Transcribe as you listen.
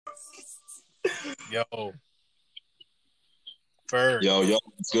Yo, Ferg, Yo,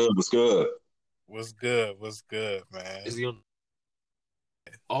 what's good? What's good? what's good? What's good, man? Is he on?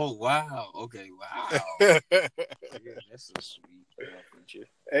 Oh wow. Okay. Wow. Yeah, that's a sweet feature.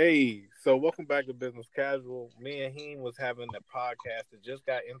 Hey, so welcome back to Business Casual. Me and Heen was having a podcast that just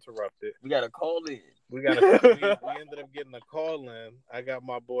got interrupted. We got a call in. We got we ended up getting a call in. I got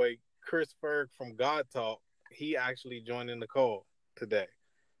my boy Chris Ferg from God Talk. He actually joined in the call today.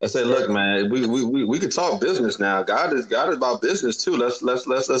 I say, look, man, we could talk business now. God is about business too.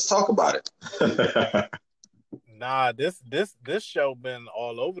 Let's talk about it. Nah, this show been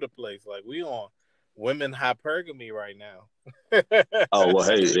all over the place. Like we on women hypergamy right now. Oh well,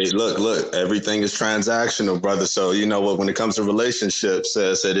 hey, look, everything is transactional, brother. So you know what? When it comes to relationships,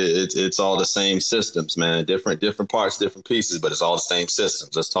 says that it's all the same systems, man. Different parts, different pieces, but it's all the same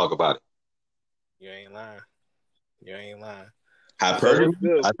systems. Let's talk about it. You ain't lying. You ain't lying. So Hypergamy. what's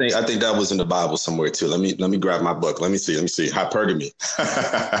good? I think that was in the Bible somewhere too. Let me grab my book. Let me see. Hypergamy.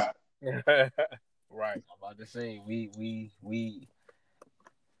 Right. I'm about to say we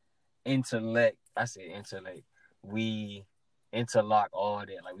intellect. I say intellect. We interlock all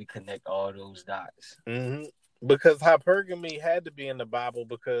that. Like we connect all those dots. Mm-hmm. Because hypergamy had to be in the Bible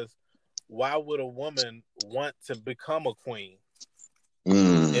because why would a woman want to become a queen?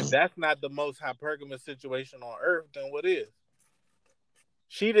 If that's not the most hypergamous situation on earth, then what is?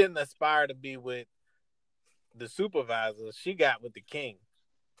 She didn't aspire to be with the supervisor. She got with the king.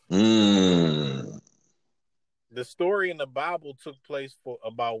 Mm. The story in the Bible took place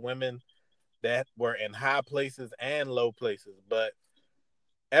about women that were in high places and low places, but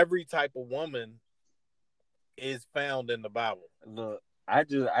every type of woman is found in the Bible. Look, I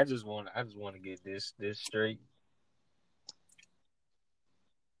just want to get this straight.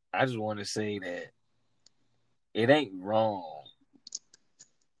 I just want to say that it ain't wrong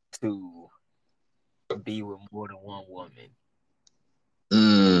to be with more than one woman.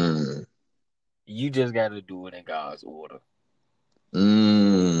 Mm. You just got to do it in God's order.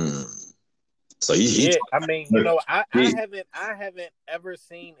 Mm. So Yeah, I mean, I he haven't ever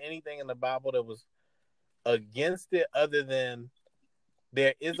seen anything in the Bible that was against it, other than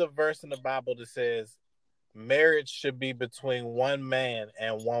there is a verse in the Bible that says marriage should be between one man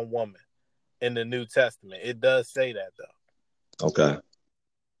and one woman in the New Testament. It does say that though. okay.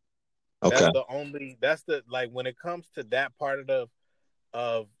 That's Okay. the only. That's the like when it comes to that part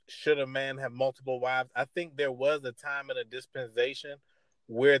of should a man have multiple wives. I think there was a time in a dispensation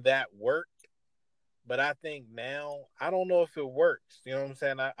where that worked, but I think now I don't know if it works. You know what I'm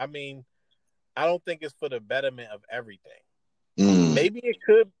saying? I mean, I don't think it's for the betterment of everything. Mm. Maybe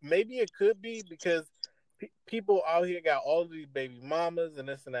it could be because people out here got all of these baby mamas and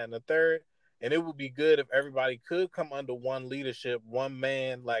this and that and the third, and it would be good if everybody could come under one leadership, one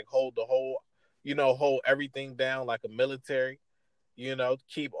man, like hold the whole, hold everything down like a military,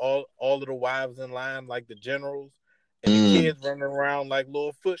 keep all of the wives in line like the generals, and the Mm. kids running around like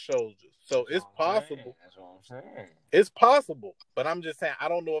little foot soldiers. So That's it's what I'm saying. possible. That's what I'm saying. It's possible, but I'm just saying I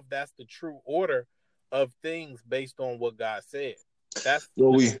don't know if that's the true order of things based on what God said. That's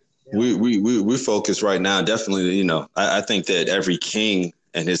Well, you know. we focus right now. Definitely, I think that every king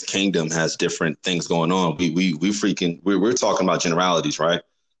and his kingdom has different things going on. We're talking about generalities, right?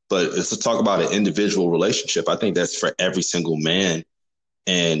 But let's talk about an individual relationship. I think that's for every single man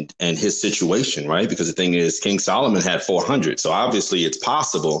and his situation, right? Because the thing is, King Solomon had 400, so obviously it's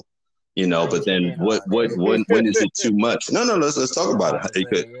possible, I ain't But then saying all that. when is it too much? No, let's talk I'm about about to it.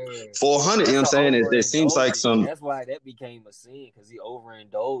 say, yeah. 400, you know what I'm That's an saying? It seems like overindulgence. some. That's why that became a sin, because he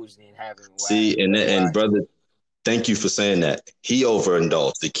overindulged in having See, wives. That's and why. brother, thank you for saying that. He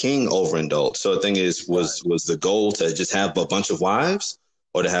overindulged. The king overindulged. So the thing is, Right. was the goal to just have a bunch of wives,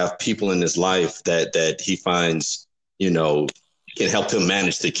 or to have people in his life that he finds, you know, can help him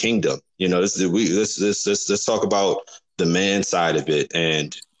manage the kingdom? Let's talk about the man side of it.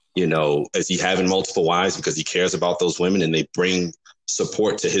 And is he having multiple wives because he cares about those women and they bring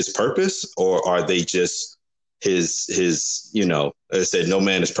support to his purpose, or are they just his as I said, no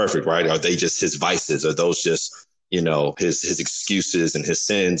man is perfect, right? Are they just his vices? Are those just his excuses and his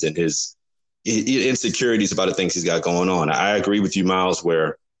sins and his insecurities about the things he's got going on? I agree with you, Miles,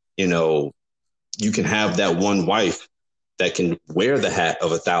 where you can have that one wife that can wear the hat of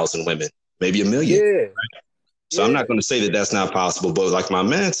 1,000 women, maybe 1,000,000. Yeah, So I'm not yeah. going to say that that's not possible, but like my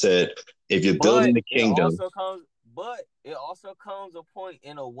man said, if you're building But the it kingdom. also comes. But it also comes a point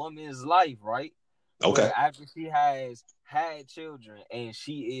in a woman's life, right, Okay. where after she has had children and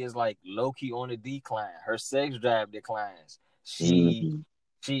she is like low key on the decline, her sex drive declines. She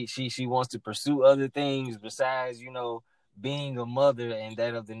Mm-hmm. she wants to pursue other things besides being a mother and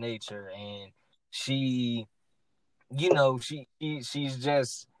that of the nature, and she, she's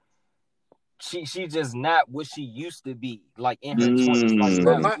just she's just not what she used to be, like in her 20s, like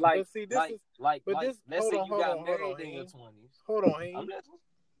But Mm. now, my but see this is like but this let's hold say on you hold got on hold married on in your Haynes. 20s. Hold on I'm Haynes. listening.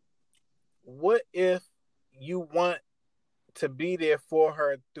 What if you want to be there for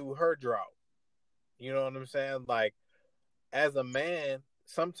her through her drought? You know what I'm saying? Like, as a man,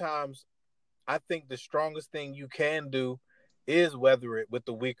 sometimes I think the strongest thing you can do is weather it with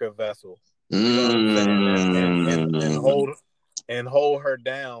the weaker vessel. You know what I'm saying? And hold her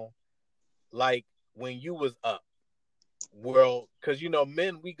down like when you was up. Well, because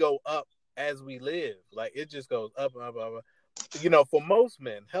men, we go up as we live. Like, it just goes up, up, up, up. For most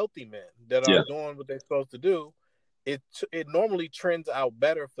men, healthy men that are Yeah. doing what they're supposed to do, it normally trends out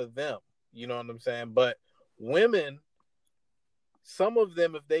better for them. You know what I'm saying? But women, some of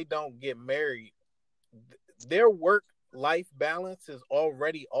them, if they don't get married, their work-life balance is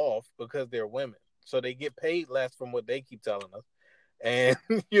already off because they're women. So they get paid less from what they keep telling us. And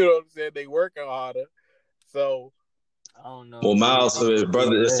you know what I'm saying? They working harder. So I don't know Well, if women Miles, get so paid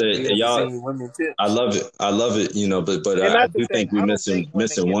brother, less. You ever y'all. seen women I tips? love it. I love it. But and I that's the do thing. think we I don't think women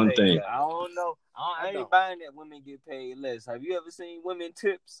missing get one paid thing. I less. don't know. I ain't don't. buying that women get paid less. Have you ever seen women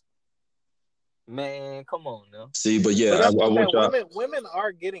tips? Man, come on now. See, but But yeah, that's I what I'm want y'all. saying. Women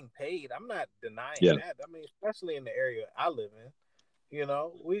are getting paid. I'm not denying Yeah. that. I mean, especially in the area I live in.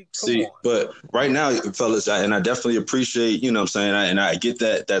 We come See, on. but right now, fellas, and I definitely appreciate, what I'm saying, and I get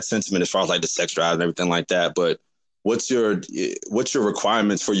that sentiment as far as like the sex drive and everything like that. But what's your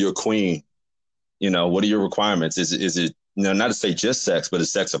requirements for your queen? What are your requirements? Is it not to say just sex, but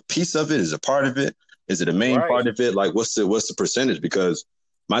is sex a piece of it? Is it a part of it? Is it a main Right. part of it? Like, what's the percentage? Because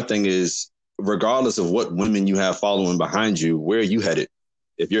my thing is, regardless of what women you have following behind you, where are you headed?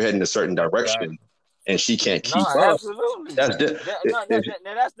 If you're heading a certain direction Exactly. and she can't No, keep up, absolutely. that's That's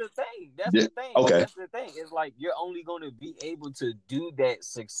the thing. That's yeah, the thing. okay. That's the thing. It's like you're only going to be able to do that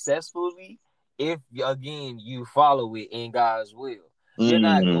successfully if, again, you follow it in God's will. You're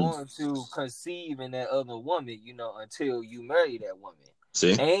not going to conceive in that other woman, until you marry that woman.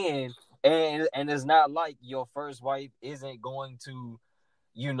 See? And it's not like your first wife isn't going to,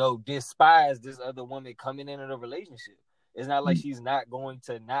 despise this other woman coming into the relationship. It's not like she's not going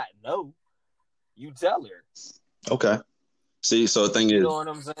to not know. You tell her. Okay. See, so the thing You is, know what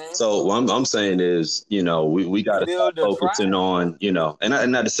I'm saying? so what I'm saying is, we got to start Build a focusing tribe. on,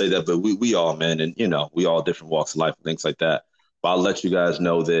 and not to say that, but we all men, and we all different walks of life and things like that. But I'll let you guys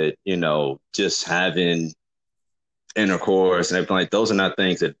know that, just having intercourse and everything like those are not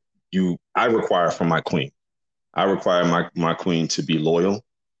things that I require from my queen. I require my queen to be loyal,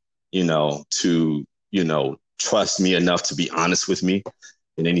 to trust me enough to be honest with me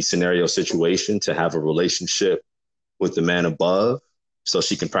in any scenario situation, to have a relationship with the man above so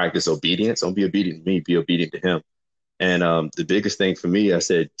she can practice obedience. Don't be obedient to me, be obedient to him. And the biggest thing for me, I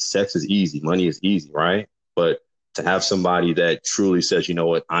said, sex is easy, money is easy, right? But to have somebody that truly says, you know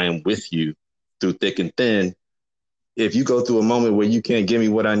what, I am with you through thick and thin. If you go through a moment where you can't give me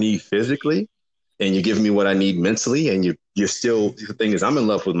what I need physically and you give me what I need mentally, and you're still, the thing is, I'm in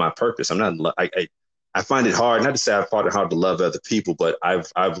love with my purpose. I'm not, I find it hard, not to say I find it hard to love other people, but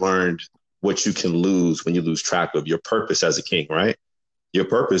I've learned what you can lose when you lose track of your purpose as a king, right? Your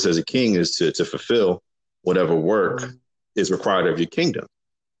purpose as a king is to fulfill whatever work is required of your kingdom.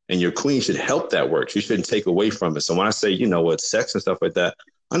 And your queen should help that work. She shouldn't take away from it. So when I say, sex and stuff like that,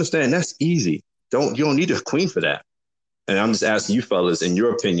 understand that's easy. You don't need a queen for that. And I'm just asking you fellas, in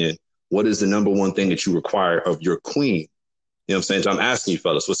your opinion, what is the number one thing that you require of your queen? You know what I'm saying? So I'm asking you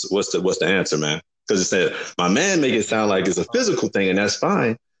fellas, what's the answer, man? Because it said my man make it sound like it's a physical thing, and that's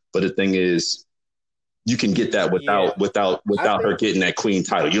fine. But the thing is, you can get that Yeah. without her think getting that queen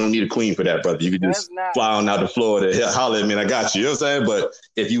title. You don't need a queen for that, brother. You can That's just not. fly on out to Florida, holler at me, and I got you. You know what I'm saying? But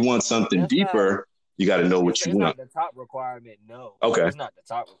if you want something That's not. deeper, you got to know what you It's want. not the top requirement. No. Okay. It's not the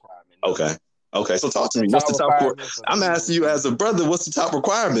top requirement. No. Okay. Okay. So talk to The me. What's top the top? requirement for I'm me asking would you be. as a brother. What's the top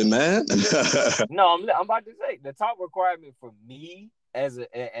requirement, man? No, I'm about to say the top requirement for me as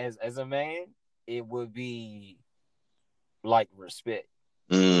a man, it would be like respect.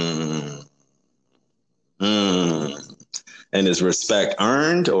 Mm. Mm. And is respect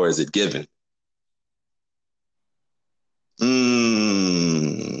earned or is it given?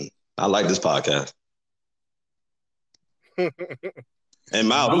 I like this podcast. And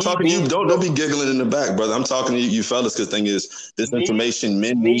Miles, I'm Me talking to you. being Don't be giggling in the back, brother. I'm talking to you fellas, because the thing is, this me information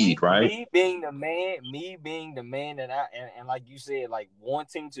men me need, right? me being the man that and like you said, like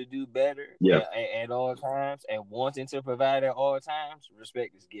wanting to do better Yeah. at all times and wanting to provide at all times,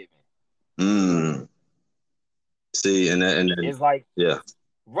 respect is given. See, and it's like yeah.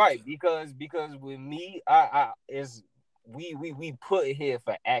 Right, because with me, I is we put here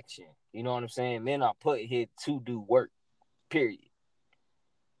for action. You know what I'm saying? Men are put here to do work. Period.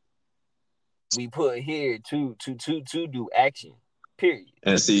 We put here to do action. Period.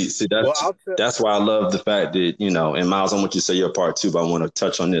 And see that's why I love the fact that, you know, and Miles, I want you to say your part too, but I want to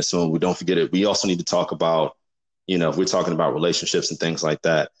touch on this so we don't forget it. We also need to talk about, you know, if we're talking about relationships and things like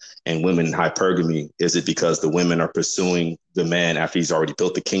that, and women in hypergamy, is it because the women are pursuing the man after he's already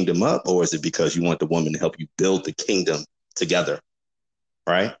built the kingdom up, or is it because you want the woman to help you build the kingdom together?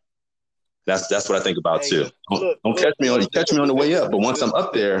 Right? That's what I think about too. Don't catch me on the way up, but once I'm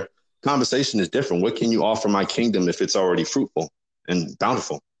up there, conversation is different. What can you offer my kingdom if it's already fruitful and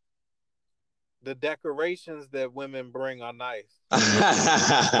bountiful? The decorations that women bring are nice.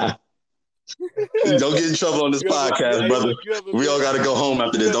 Don't get in trouble on this podcast, brother. We all got to go home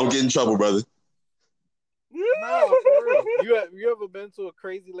after this. Don't get in trouble, brother. No, for real. You ever been to a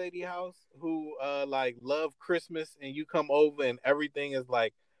crazy lady house who like love Christmas, and you come over and everything is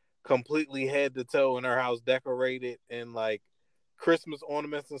like completely head to toe in her house decorated and like Christmas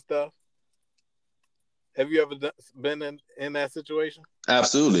ornaments and stuff? Have you ever been in that situation?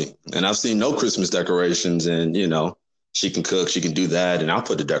 Absolutely. And I've seen no Christmas decorations, and, you know, she can cook, she can do that, and I'll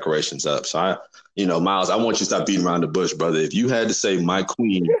put the decorations up. So Miles, I want you to stop beating around the bush, brother. If you had to say my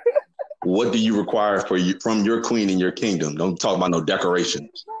queen, what do you require from your queen in your kingdom? Don't talk about no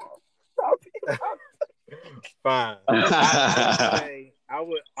decorations. Fine. I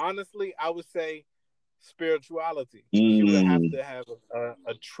would say spirituality. She would have to have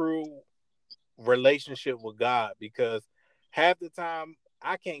a true relationship with God, because half the time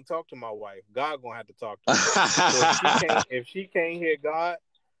I can't talk to my wife. God gonna have to talk to her. So if she can't hear God,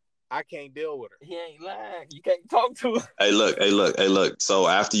 I can't deal with her. He ain't lying. You can't talk to her. Hey, look. So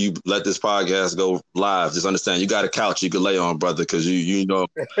after you let this podcast go live, just understand you got a couch you can lay on, brother, because you know,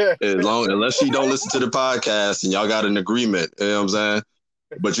 unless she don't listen to the podcast and y'all got an agreement, you know what I'm saying?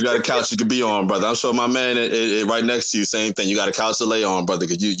 But you got a couch you can be on, brother. I'm sure my man right next to you, same thing. You got a couch to lay on, brother,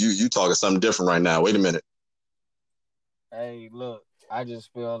 because you talking something different right now. Wait a minute. Hey, look, I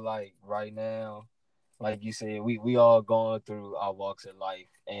just feel like right now, like you said, we all going through our walks in life,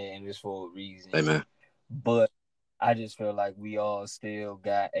 and it's for a reason. Amen. But I just feel like we all still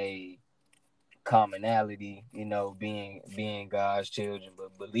got a commonality, you know, being God's children,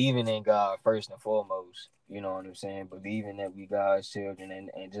 but believing in God first and foremost. You know what I'm saying? Believing that we God's children,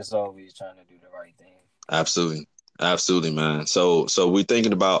 and just always trying to do the right thing. Absolutely, man. So we're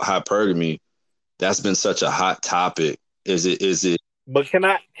thinking about hypergamy. That's been such a hot topic. Is it? But can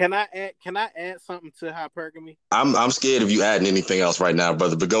I add something to hypergamy? I'm scared of you adding anything else right now,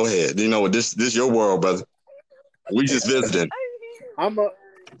 brother. But go ahead. You know what? This your world, brother. We just visiting. I'm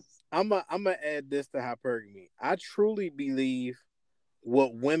gonna add this to hypergamy. I truly believe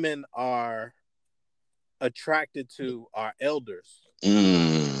what women are attracted to are elders.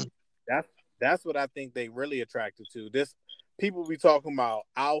 That's what I think they really attracted to. This people be talking about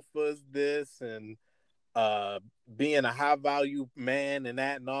alphas, this and being a high value man and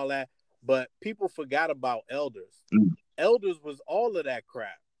that and all that, but people forgot about elders. Elders was all of that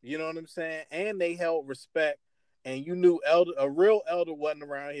crap. You know what I'm saying? And they held respect. And you knew a real elder wasn't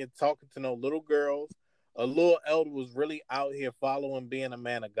around here talking to no little girls. A little elder was really out here following, being a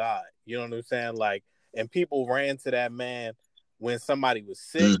man of God. You know what I'm saying? Like, and people ran to that man when somebody was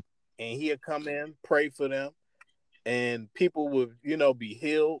sick, and he'd come in, pray for them, and people would, be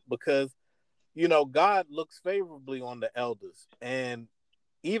healed because, God looks favorably on the elders. And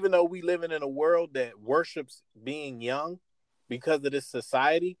even though we living in a world that worships being young because of this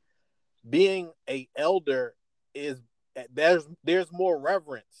society, being an elder there's more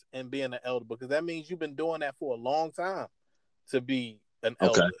reverence in being an elder, because that means you've been doing that for a long time to be an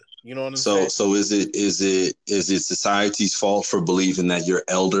elder. You know what I'm saying? So is it society's fault for believing that you're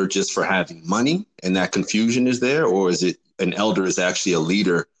elder just for having money, and that confusion is there, or is it an elder is actually a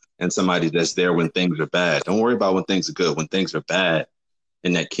leader and somebody that's there when things are bad? Don't worry about when things are good. When things are bad,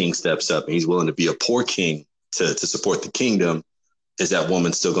 and that king steps up and he's willing to be a poor king to support the kingdom. Is that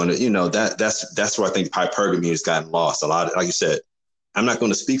woman still going to, that's where I think hypergamy has gotten lost. A lot of, like you said, I'm not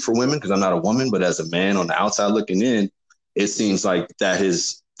going to speak for women because I'm not a woman, but as a man on the outside looking in, it seems like that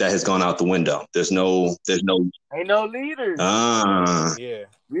has gone out the window. There's no ain't no leaders. Yeah,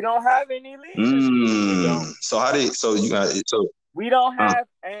 we don't have any leaders. So we don't have,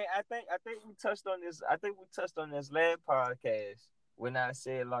 and I think we touched on this. I think we touched on this last podcast when I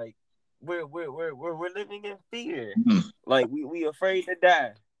said like, we're living in fear. Like we afraid to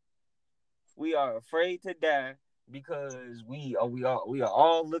die. We are afraid to die because we are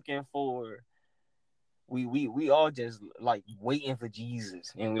all looking for we all just like waiting for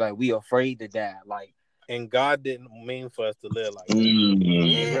Jesus, and we afraid to die. Like, and God didn't mean for us to live like that. yeah,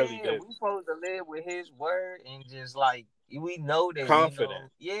 He really did. we supposed to live with His word and just like we know that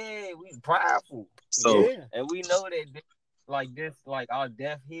confident. We prideful. So and we know that like our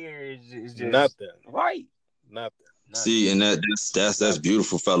death here is just nothing. Right. Nothing. See, and that's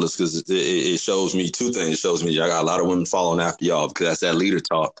beautiful, fellas, because it shows me two things. It shows me I got a lot of women following after y'all because that's that leader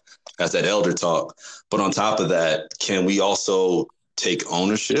talk, that's that elder talk. But on top of that, can we also take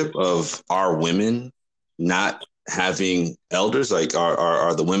ownership of our women not having elders? Like,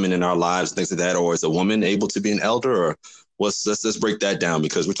 are the women in our lives, things like that, or is a woman able to be an elder? Or let's break that down,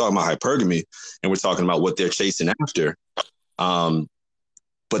 because we're talking about hypergamy and we're talking about what they're chasing after.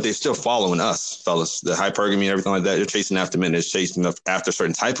 But they're still following us, fellas. The hypergamy and everything like that, they're chasing after men. They're chasing after a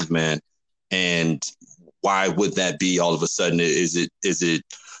certain type of man. And why would that be all of a sudden? Is it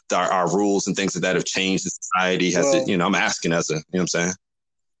our rules and things like that have changed in society? Has it, I'm asking as a, you know what I'm saying?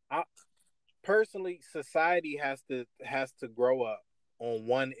 Personally, society has to grow up on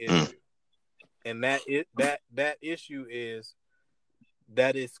one issue. And that issue is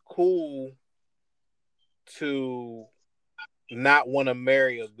that it's cool to not want to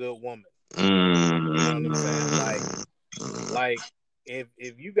marry a good woman. You know what I'm saying? Like if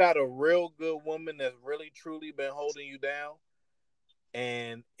you got a real good woman that's really truly been holding you down,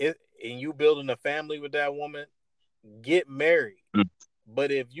 and you building a family with that woman, get married.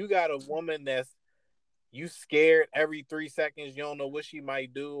 But if you got a woman that's you scared every 3 seconds, you don't know what she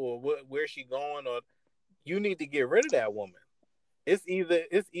might do or where she going, or you need to get rid of that woman. It's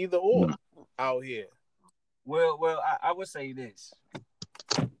either or out here. Well, I would say this.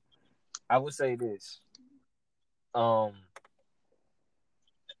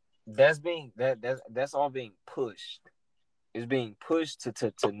 That's all being pushed. It's being pushed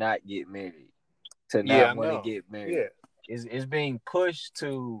to not get married, to not want to get married. Yeah. It's being pushed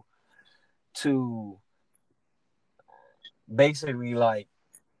to basically like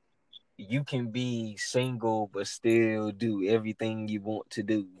you can be single but still do everything you want to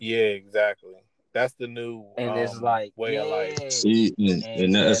do. Yeah, exactly. That's the new and it's like way of life. See,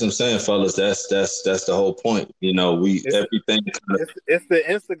 and that's what I'm saying, fellas. That's the whole point. Everything. It's the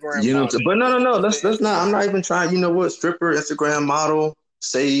Instagram model. But no. Let's not. I'm not even trying. You know what? Stripper, Instagram model,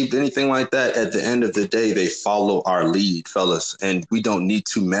 saved, anything like that. At the end of the day, they follow our lead, fellas, and we don't need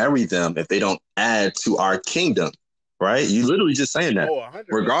to marry them if they don't add to our kingdom. Right? You literally just saying that. 100%.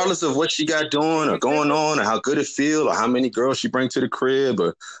 Regardless of what she got doing or going on or how good it feel or how many girls she bring to the crib,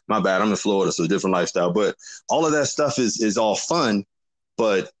 or my bad, I'm in Florida, so a different lifestyle. But all of that stuff is all fun.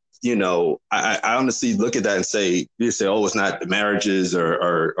 But, I honestly look at that and say, oh, it's not marriages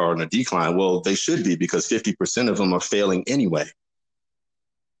or on a decline. Well, they should be, because 50% of them are failing anyway.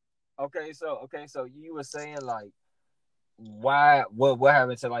 Okay, so you were saying like, why what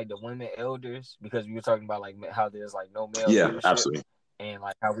happened to like the women elders, because we were talking about like how there's like no male leadership, absolutely, and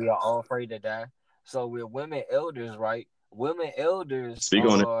like how we are all afraid to die. So with women elders, right? Women elders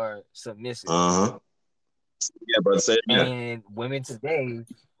are submissive. Yeah, brother, say it again. And women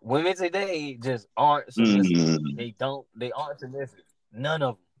today just aren't submissive. They aren't submissive. None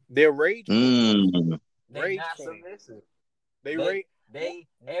of them. They're rage. They're not submissive.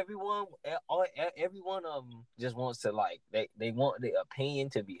 Everyone of them just wants to like they want their opinion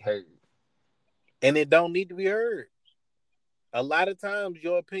to be heard, and it don't need to be heard. A lot of times,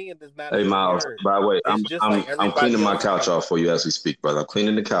 your opinion does not. Hey, Miles. By the way, I'm cleaning my couch off for you as we speak, brother. I'm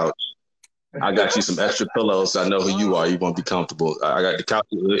cleaning the couch. I got you some extra pillows. So I know who you are. You won't be comfortable. I got the couch.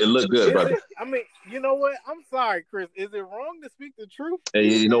 It looked good, brother. I mean, you know what? I'm sorry, Chris. Is it wrong to speak the truth? Hey,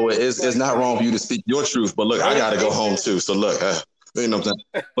 you know what? It's not wrong for you to speak your truth, but look, I gotta go home too. So look. You know what I'm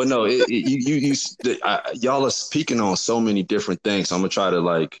saying? But no, y'all are speaking on so many different things. So I'm gonna try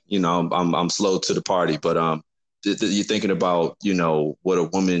to I'm slow to the party, but you're thinking about what a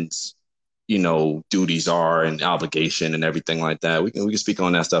woman's duties are and obligation and everything like that. We can speak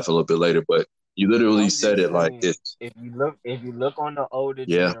on that stuff a little bit later, but you literally said it like this. If you look on the older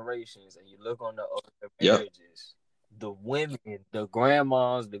generations and you look on the older marriages, the women, the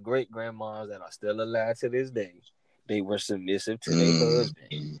grandmas, the great grandmas that are still alive to this day, they were submissive to their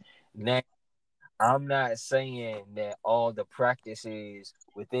husband. Now, I'm not saying that all the practices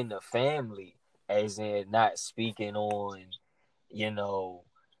within the family, as in not speaking on,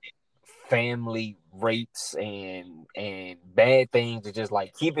 family rapes and bad things, are just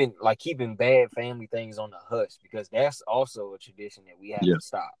like keeping bad family things on the hush, because that's also a tradition that we have to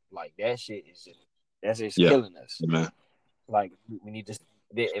stop. Like that shit is just killing us. Man. Like we need to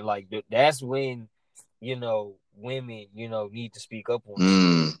like that's when women need to speak up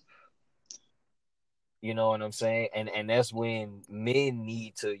on. You know what I'm saying? And that's when men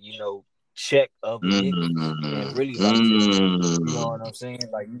need to, check other niggas and really like to, you know what I'm saying?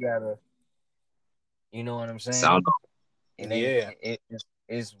 Like you gotta, you know what I'm saying? Sound. And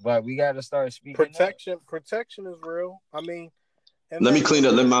it's but we gotta start speaking protection. Up. Protection is real. I mean, let me clean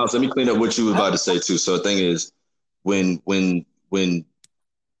up. Let me clean up what you were about to say too. So the thing is, when the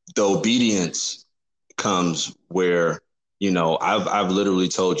obedience comes where, I've literally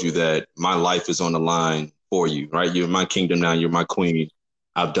told you that my life is on the line for you, right? You're my kingdom now. You're my queen.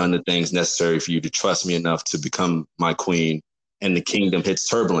 I've done the things necessary for you to trust me enough to become my queen, and the kingdom hits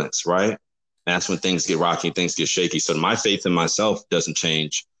turbulence, right? That's when things get rocky, things get shaky. So my faith in myself doesn't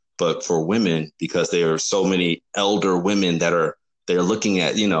change. But for women, because there are so many elder women they're looking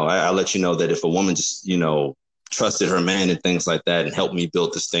at, I'll let you know that if a woman just, trusted her man and things like that and helped me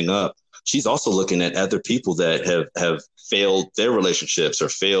build this thing up, she's also looking at other people that have failed their relationships or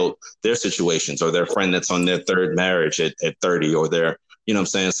failed their situations, or their friend that's on their third marriage at 30, or their, you know what I'm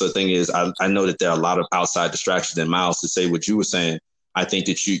saying? So the thing is, I know that there are a lot of outside distractions. And Miles, to say what you were saying, I think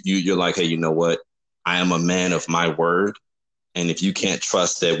that you're like, hey, you know what? I am a man of my word. And if you can't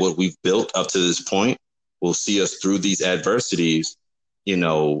trust that what we've built up to this point will see us through these adversities,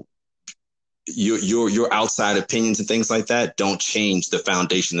 your outside opinions and things like that don't change the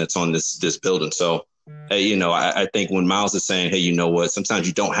foundation that's on this building. So, hey, I think when Miles is saying, hey, you know what? Sometimes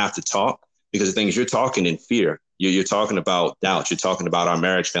you don't have to talk, because the thing is, you're talking in fear. You're talking about doubt. You're talking about our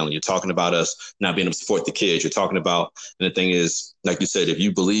marriage family. You're talking about us not being able to support the kids. You're talking about, and the thing is, like you said, if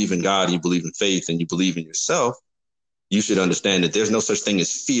you believe in God, you believe in faith, and you believe in yourself, you should understand that there's no such thing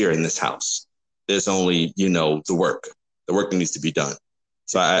as fear in this house. There's only, the work that needs to be done.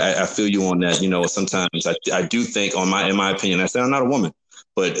 So I feel you on that. Sometimes I do think, in my opinion, I say I'm not a woman,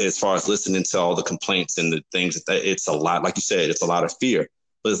 but as far as listening to all the complaints and the things, that it's a lot, like you said, it's a lot of fear.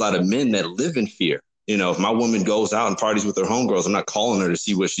 But there's a lot of men that live in fear. If my woman goes out and parties with her homegirls, I'm not calling her to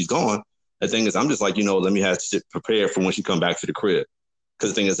see where she's going. The thing is, I'm just like, let me have to sit prepared for when she come back to the crib.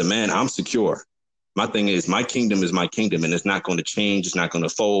 Because the thing is, a man, I'm secure. My thing is, my kingdom is my kingdom, and it's not going to change. It's not going to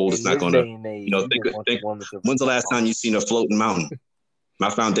fold. It's not going to, think. When's the last time you seen a floating mountain? My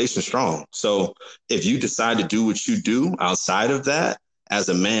foundation's strong. So if you decide to do what you do outside of that, as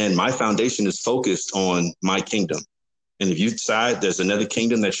a man, my foundation is focused on my kingdom. And if you decide there's another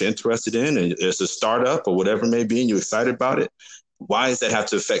kingdom that you're interested in, and it's a startup or whatever it may be, and you're excited about it, why does that have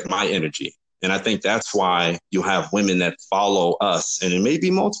to affect my energy? And I think that's why you have women that follow us. And it may be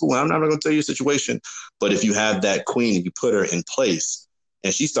multiple. I'm not going to tell you a situation, but if you have that queen and you put her in place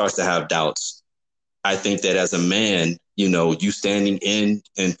and she starts to have doubts, I think that as a man, you standing in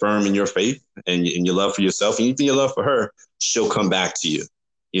and firm in your faith and your love for yourself and even your love for her, she'll come back to you,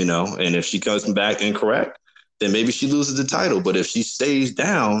 and if she comes back incorrect, then maybe she loses the title. But if she stays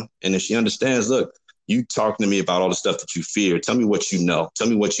down and if she understands, look, you talking to me about all the stuff that you fear. Tell me what you know. Tell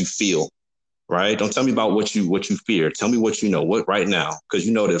me what you feel, right? Don't tell me about what you fear. Tell me what you know, what right now. Because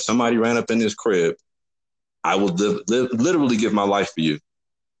you know that if somebody ran up in this crib, I will literally give my life for you.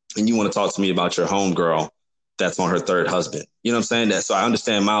 And you want to talk to me about your homegirl that's on her third husband. You know what I'm saying? That, so I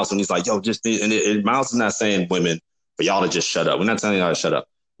understand Miles when he's like, yo, just, and Miles is not saying women, for y'all to just shut up. We're not telling y'all to shut up.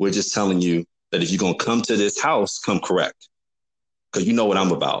 We're just telling you that if you're going to come to this house, come correct. Because you know what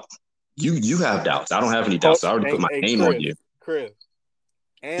I'm about. You have doubts. I don't have any doubts. I already put my name Chris, on you. Chris.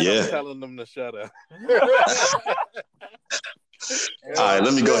 And I'm telling them to shut up. All right,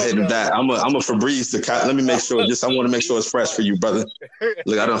 let me go ahead and back. I'm a Febreze. Let me make sure. I want to make sure it's fresh for you, brother.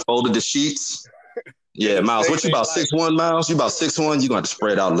 Look, I done folded the sheets. Yeah, Miles, what you about 6'1", Miles? You about 6'1"? You gonna have to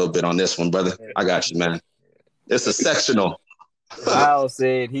spread out a little bit on this one, brother. I got you, man. It's a sectional. Miles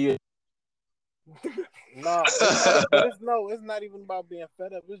said he. No, it's not even about being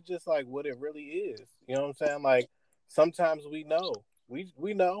fed up. It's just like what it really is. You know what I'm saying? Like sometimes we know,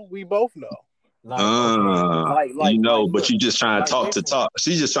 we know, we both know. But you just trying to talk to talk.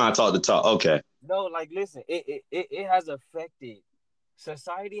 She's just trying to talk to talk. Okay. No, listen, it has affected.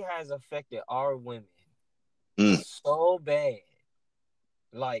 Society has affected our women so bad,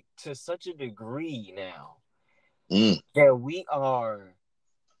 to such a degree now that we are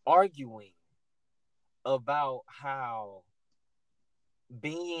arguing about how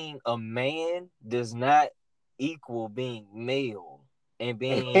being a man does not equal being male, and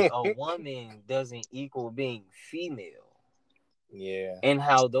being a woman doesn't equal being female. Yeah. And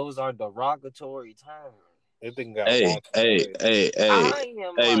how those are derogatory terms. Hey,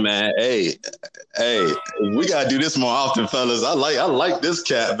 man. Hey, we gotta do this more often, fellas. I like this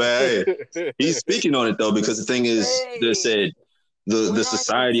cat, man. Hey, he's speaking on it though, because the thing is, they said the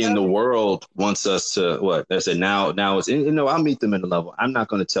society and the world wants us to what? They said now it's I'll meet them in the level. I'm not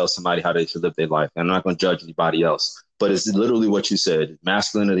going to tell somebody how they should live their life. I'm not going to judge anybody else. But it's literally what you said: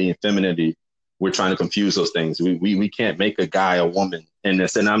 masculinity and femininity. We're trying to confuse those things. We can't make a guy a woman in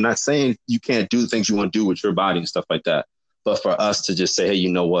this. And I'm not saying you can't do the things you want to do with your body and stuff like that. But for us to just say, hey,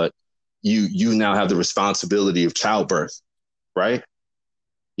 you know what? You now have the responsibility of childbirth, right?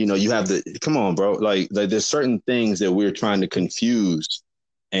 You have come on, bro. Like there's certain things that we're trying to confuse.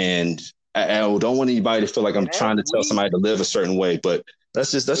 And I don't want anybody to feel like I'm trying to tell somebody to live a certain way. But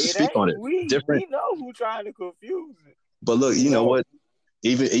let's just speak on it. We know who's trying to confuse it. But look, you know what?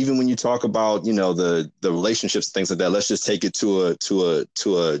 Even when you talk about, the relationships, things like that, let's just take it to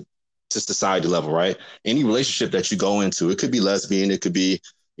a society level, right? Any relationship that you go into, it could be lesbian, it could be,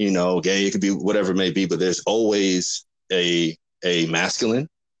 gay, it could be whatever it may be, but there's always a masculine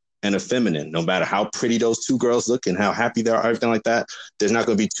and a feminine. No matter how pretty those two girls look and how happy they are, everything like that, there's not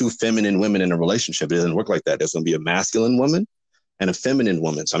going to be two feminine women in a relationship. It doesn't work like that. There's going to be a masculine woman and a feminine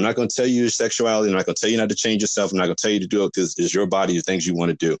woman. So I'm not going to tell you your sexuality. I'm not going to tell you not to change yourself. I'm not going to tell you to do it because it's your body, the things you want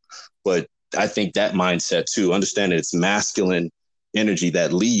to do. But I think that mindset too, understand that it's masculine energy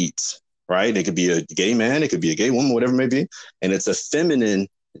that leads, right? It could be a gay man, it could be a gay woman, whatever it may be. And it's a feminine,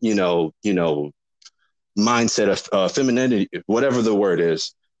 mindset of femininity, whatever the word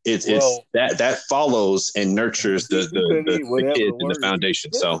is. It's that follows and nurtures the kids and the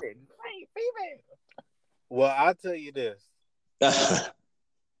foundation. So, well, I'll tell you this.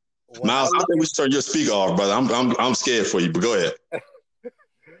 Miles, I think we should turn your speaker off, brother. I'm scared for you, but go ahead.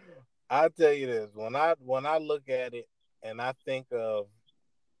 I'll tell you this. When I look at it and I think of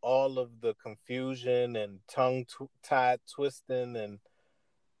all of the confusion and tongue-tied twisting, and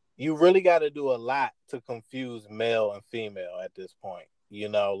you really got to do a lot to confuse male and female at this point.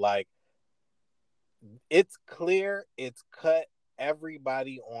 Like it's clear, it's cut.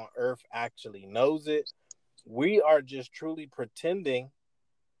 Everybody on earth actually knows it. We are just truly pretending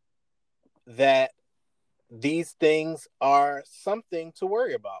that these things are something to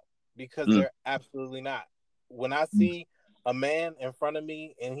worry about because they're absolutely not. When I see a man in front of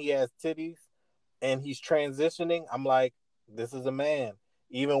me and he has titties and he's transitioning, I'm like, this is a man.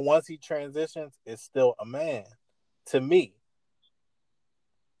 Even once he transitions, it's still a man. To me,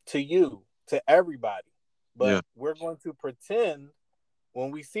 to you, to everybody. But we're going to pretend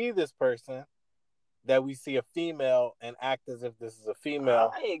when we see this person that we see a female and act as if this is a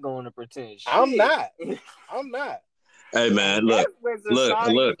female. I ain't going to pretend shit. I'm not. Hey man, look.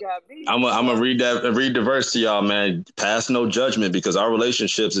 I'm gonna read the verse to y'all, man. Pass no judgment, because our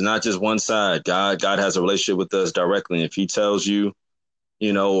relationships is not just one side. God has a relationship with us directly. And if He tells you,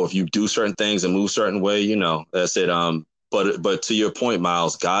 or if you do certain things and move a certain way, that's it. But to your point,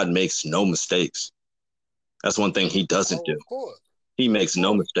 Miles, God makes no mistakes. That's one thing He doesn't do. He makes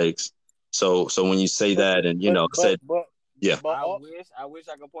no mistakes. So when you say that, and I wish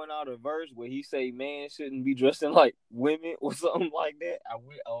I could point out a verse where He say man shouldn't be dressing like women or something like that. I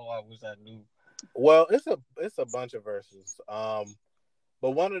wish I knew. Well, it's a bunch of verses. But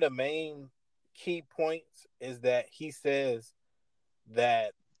one of the main key points is that He says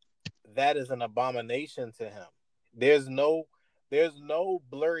that is an abomination to Him. There's no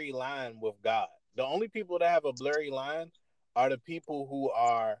blurry line with God. The only people that have a blurry line are the people who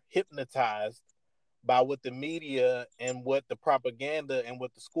are hypnotized by what the media and what the propaganda and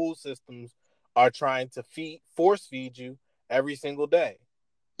what the school systems are trying to force feed you every single day.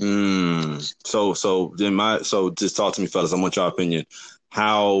 So just talk to me, fellas. I want your opinion.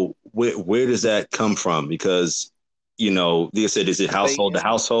 Where does that come from? Because like I said, is it household to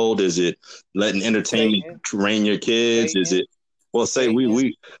household? Is it letting entertainment train your kids? Is it? Well, say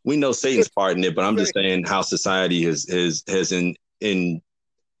we know Satan's part in it, but I'm just saying how society has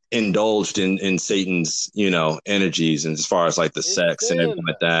indulged in Satan's energies, and as far as like the sex and everything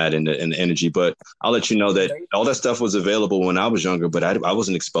like that, and the energy. But I'll let you know that all that stuff was available when I was younger, but I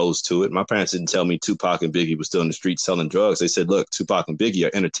wasn't exposed to it. My parents didn't tell me Tupac and Biggie was still in the streets selling drugs. They said, "Look, Tupac and Biggie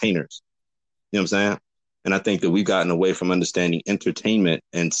are entertainers." You know what I'm saying? And I think that we've gotten away from understanding entertainment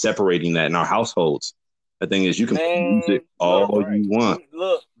and separating that in our households. The thing is, you can play music all you want.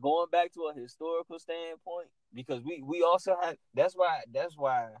 Look, going back to a historical standpoint, because we also have. That's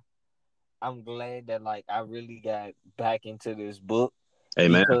why I'm glad that I really got back into this book.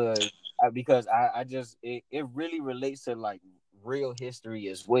 Amen. Because I just it really relates to real history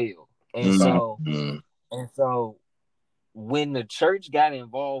as well, and so when the church got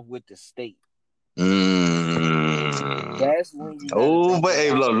involved with the state. That's when you. But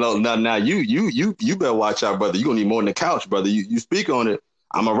hey, look, now you better watch out, brother. You gonna need more than the couch, brother. You speak on it.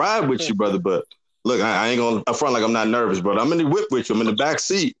 I'm gonna ride with you, brother. But Look, I ain't gonna up front like I'm not nervous, but I'm in the whip with you. I'm in the back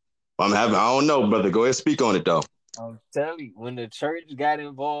seat. I don't know, brother. Go ahead, speak on it though. I'm telling you, when the church got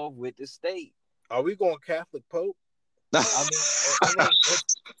involved with the state, are we going Catholic Pope? I mean,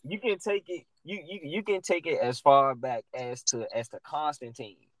 you can take it. You can take it as far back as to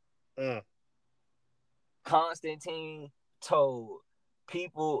Constantine. Constantine told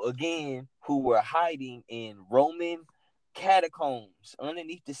people again who were hiding in Roman catacombs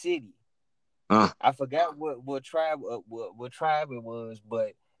underneath the city. I forgot what tribe it was,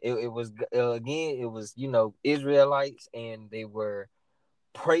 but it was again, it was, you know, Israelites, and they were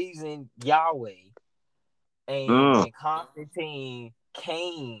praising Yahweh. And when Constantine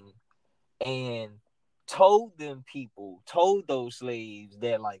came and told those slaves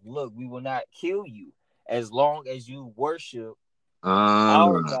that, like, look, we will not kill you as long as you worship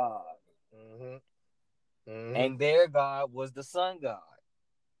our God. And their God was the sun god.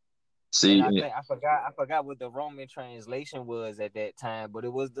 See, and I forgot what the Roman translation was at that time, but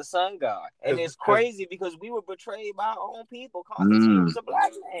it was the sun god. And it's crazy because we were betrayed by our own people. Constantine was a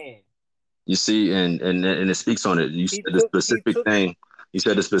black man. You see, and it speaks on it. You said the specific thing. You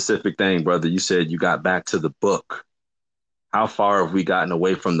said the specific thing, brother. You said you got back to the book. How far have we gotten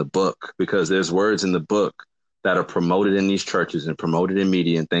away from the book? Because there's words in the book that are promoted in these churches and promoted in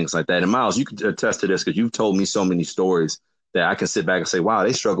media and things like that. And Miles, you can attest to this because you've told me so many stories that I can sit back and say, wow,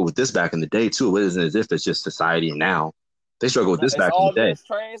 they struggled with this back in the day too. It isn't as if it's just society now. They struggled with this back in the day. It's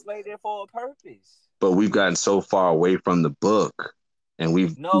translated for a purpose. But we've gotten so far away from the book, and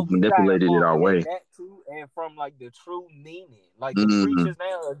we've manipulated it our way. That too, and from like the true meaning, like the preachers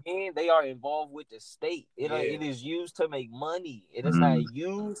now, again, they are involved with the state. It is used to make money. It is not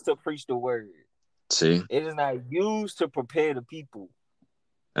used to preach the word. See, it is not used to prepare the people.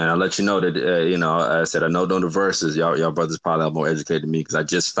 And I'll let you know that I said I know the verses. Y'all brothers probably are more educated than me because I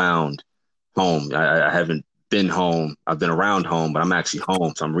just found home. I haven't been home. I've been around home, but I'm actually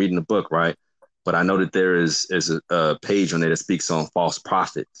home. So I'm reading the book, right? But I know that there is a page on there that speaks on false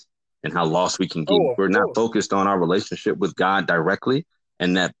prophets and how lost we can get. We're not focused on our relationship with God directly.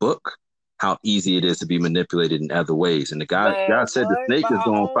 And that book, how easy it is to be manipulated in other ways. And God said the snake is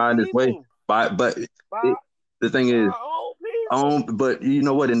going to find his way. The thing is, but you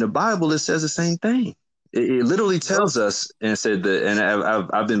know what? In the Bible, it says the same thing. It literally tells us and said that. And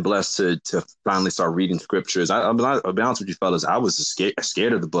I've been blessed to finally start reading scriptures. I'll be honest with you, fellas. I was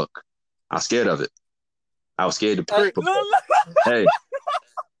scared of the book. I was scared of it. I was scared to put. Hey,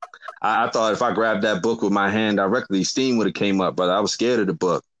 I thought if I grabbed that book with my hand directly, steam would have came up, brother. I was scared of the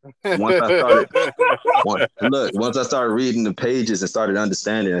book. Once I started reading the pages and started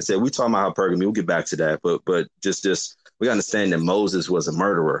understanding, I said, we talking about hypergamy. We'll get back to that. But just we understand that Moses was a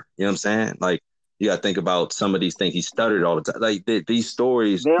murderer. You know what I'm saying? Like, you got to think about some of these things. He stuttered all the time. Like these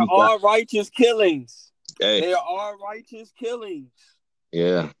stories. There are righteous killings. Hey. There are righteous killings.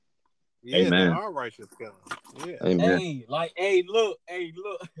 Yeah. Yeah, Amen. There are righteous killings. Yeah. Amen. Look.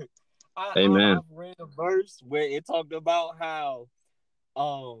 Amen. I've read a verse where it talked about how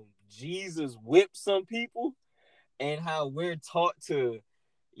Jesus whipped some people and how we're taught to,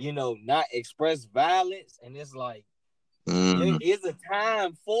 not express violence. And it's like, there is a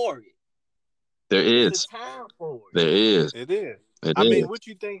time for it. There is a time for it. There is. It is. I mean, what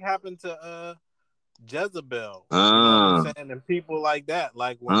you think happened to Jezebel? You know what I'm saying? And people like that.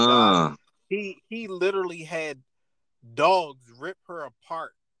 Like when God, he literally had dogs rip her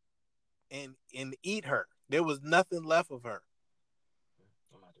apart and eat her. There was nothing left of her.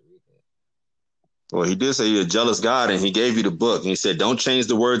 Well, he did say you're a jealous God, and he gave you the book. And he said, don't change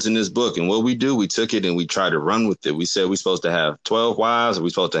the words in this book. And what we do, we took it and we tried to run with it. We said we're supposed to have 12 wives, and we're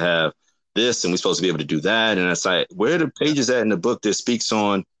supposed to have this, and we're supposed to be able to do that. And it's like, where are the pages at in the book that speaks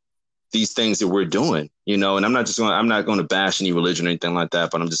on these things that we're doing? And I'm not going to bash any religion or anything like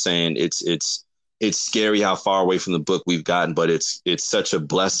that, but I'm just saying it's scary how far away from the book we've gotten, but it's such a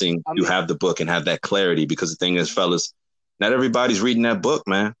blessing to have the book and have that clarity, because the thing is, fellas, not everybody's reading that book,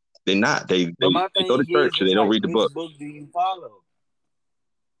 man. They're not. They go to church and they don't read the book. Which book do you follow?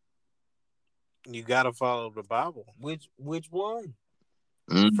 You got to follow the Bible. Which one?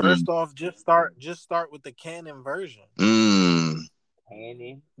 Mm-hmm. First off, just start with the canon version.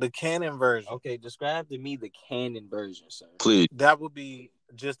 Canon? The canon version. Okay, describe to me the canon version, sir. Please. That would be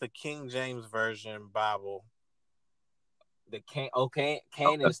just the King James Version Bible.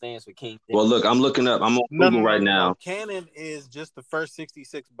 Canon stands for King James. Well, look, I'm looking up. I'm on Google right now. Canon is just the first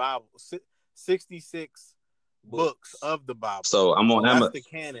 66 books of the Bible. So I'm on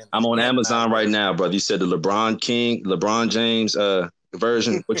Amazon. I'm on Amazon right now, brother. You said the LeBron James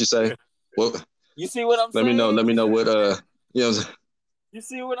version. What you say? Well, you see what I'm saying? Let me know what You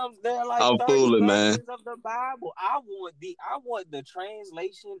see what I'm saying? Like I'm 30 fooling, man. versions of the Bible. I want the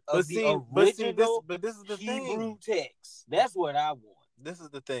translation of the original this is the Hebrew text. That's what I want. This is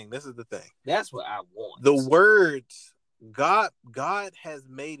the thing. That's what I want. The words, God has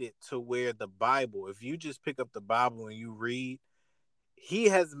made it to where the Bible, if you just pick up the Bible and you read, he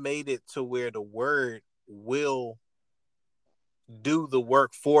has made it to where the word will do the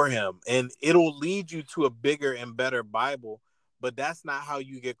work for him, and it'll lead you to a bigger and better Bible. But that's not how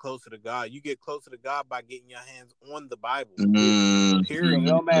you get closer to God. You get closer to God by getting your hands on the Bible. Period. It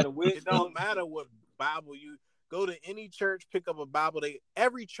don't matter which. It don't matter what Bible you go to. Any church, pick up a Bible.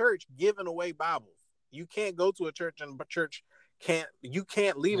 Every church giving away Bibles. You can't go to a church and you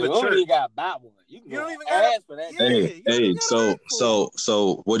can't leave a church. You got Bible. You don't even ask for that. Hey,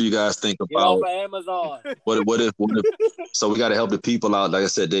 so what do you guys think about Amazon? What if so we got to help the people out, like I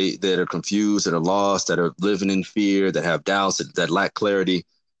said, that are confused, that are lost, that are living in fear, that have doubts, that lack clarity.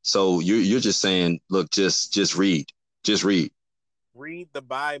 So you're just saying, look, just read. Read the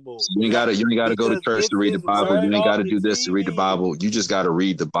Bible. You ain't gotta go to church to read the Bible. You ain't gotta do this to read the Bible. You just gotta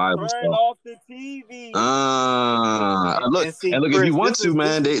read the Bible. Turn off the TV. Look, if you want to,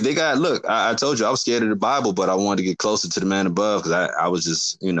 man, they got. Look, I told you I was scared of the Bible, but I wanted to get closer to the man above because I was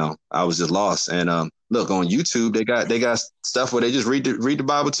just, I was just lost. And look, on YouTube they got stuff where they just read the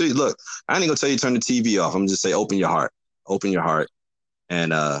Bible to you. Look, I ain't gonna tell you to turn the TV off. I'm just say open your heart,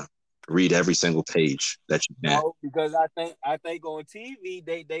 and read every single page that you can. No, because I think on TV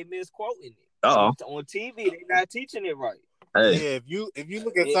they misquoting it. On TV they're not teaching it right. Hey. Yeah, if you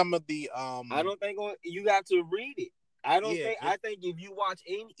look at some of the I don't think you got to read it. I think if you watch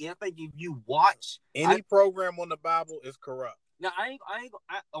any program on the Bible is corrupt. Now I ain't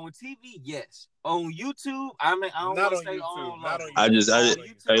on TV. Yes, on YouTube. I don't want to say YouTube, all of them.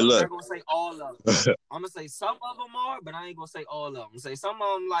 Hey, look. I'm not gonna say all of them. I'm gonna say some of them are, but I ain't gonna say all of them. I'm gonna say some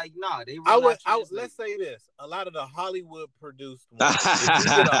of them like nah. They let's say this: a lot of the Hollywood produced ones,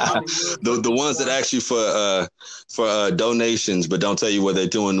 the ones that ask you for donations, but don't tell you what they're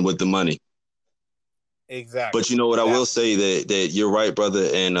doing with the money. Exactly. But you know what? I will say that you're right, brother.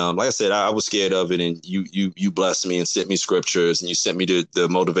 And like I said, I was scared of it, and you blessed me and sent me scriptures, and you sent me the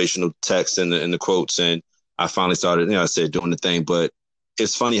motivational text and the quotes, and I finally started, I said, doing the thing. But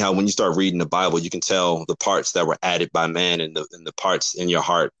it's funny how when you start reading the Bible, you can tell the parts that were added by man and the parts in your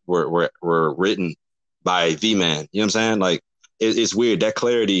heart were written by the man. You know what I'm saying? Like it's weird. That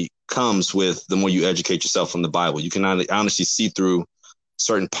clarity comes with the more you educate yourself from the Bible. You can honestly see through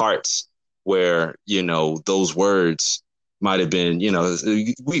certain parts where, those words might have been,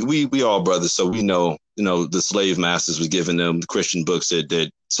 we all brothers. So we know, the slave masters was giving them the Christian books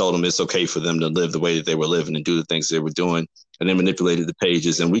that told them it's okay for them to live the way that they were living and do the things they were doing, and they manipulated the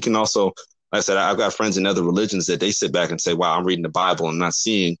pages. And we can also, like I said, I've got friends in other religions that they sit back and say, wow, I'm reading the Bible and not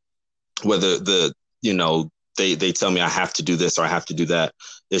seeing whether they tell me I have to do this or I have to do that.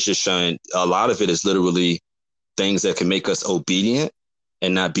 It's just showing a lot of it is literally things that can make us obedient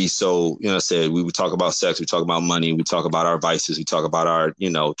and not be so, we would talk about sex, we talk about money, we talk about our vices, we talk about our,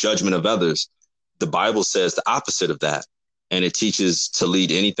 judgment of others. The Bible says the opposite of that. And it teaches to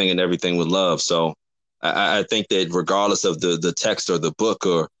lead anything and everything with love. So I think that regardless of the text or the book,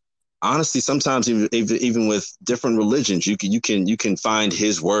 or honestly, sometimes even with different religions, you can find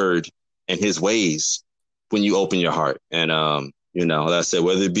his word and his ways when you open your heart. And, like I said,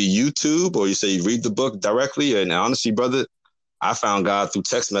 whether it be YouTube or you say you read the book directly, and honestly, brother, I found God through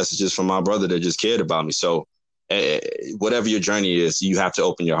text messages from my brother that just cared about me. So whatever your journey is, you have to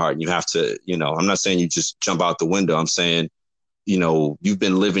open your heart, and you have to, I'm not saying you just jump out the window. I'm saying, you've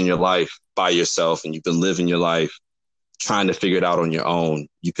been living your life by yourself, and you've been living your life trying to figure it out on your own.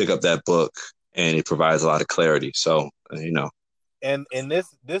 You pick up that book and it provides a lot of clarity. So, And this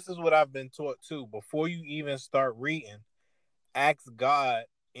is what I've been taught too. Before you even start reading, ask God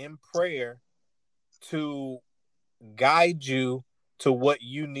in prayer to guide you to what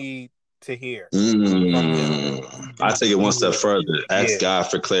you need to hear. I take it one step further. Ask God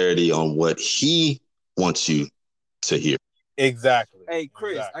for clarity on what he wants you to hear. Exactly. Hey,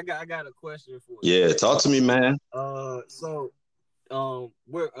 Chris, exactly. I got a question for you. Yeah, talk to me, man.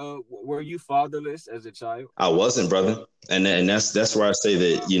 Were you fatherless as a child? I wasn't, brother. And that's where I say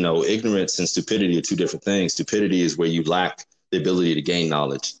that, ignorance and stupidity are two different things. Stupidity is where you lack the ability to gain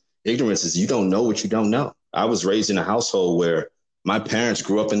knowledge. Ignorance is you don't know what you don't know. I was raised in a household where my parents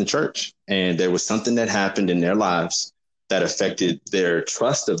grew up in the church, and there was something that happened in their lives that affected their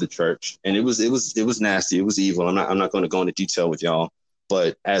trust of the church. And it was nasty. It was evil. I'm not going to go into detail with y'all.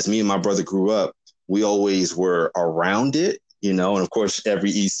 But as me and my brother grew up, we always were around it, and of course,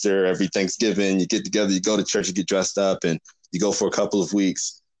 every Easter, every Thanksgiving, you get together, you go to church, you get dressed up, and You go for a couple of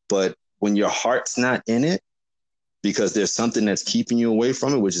weeks, but when your heart's not in it, because there's something that's keeping you away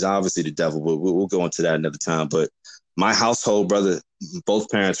from it, which is obviously the devil. But we'll go into that another time. But my household, brother, both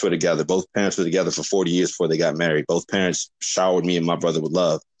parents were together. Both parents were together for 40 years before they got married. Both parents showered me and my brother with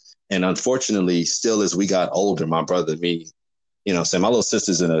love. And unfortunately, still as we got older, my brother, me, my little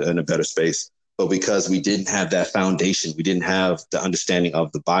sister's in a better space. But because we didn't have that foundation, we didn't have the understanding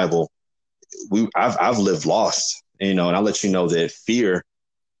of the Bible, I've lived lost, and I'll let you know that fear,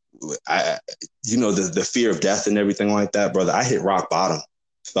 the fear of death and everything like that, brother, I hit rock bottom,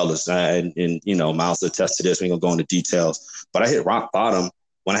 fellas. And Miles will attest to this. We ain't gonna go into details, but I hit rock bottom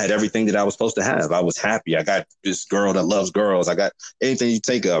when I had everything that I was supposed to have. I was happy. I got this girl that loves girls. I got anything you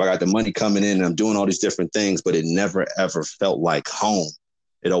think of. I got the money coming in and I'm doing all these different things, but it never, ever felt like home.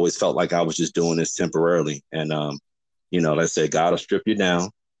 It always felt like I was just doing this temporarily. And, like I said, God will strip you down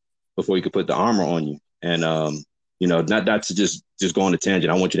before you can put the armor on you. And, not to just go on a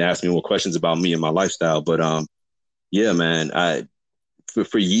tangent. I want you to ask me more questions about me and my lifestyle. But yeah, man,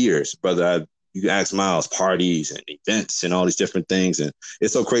 for years, brother, you can ask Miles, parties and events and all these different things. And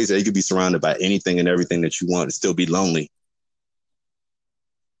it's so crazy that you could be surrounded by anything and everything that you want and still be lonely.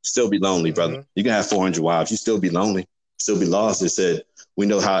 Still be lonely, brother. You can have 400 wives. You still be lonely. Still be lost. It said, we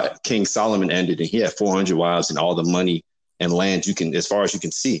know how King Solomon ended, and he had 400 wives and all the money and land as far as you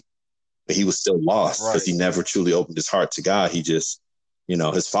can see. But he was still lost because he never truly opened his heart to God. He just,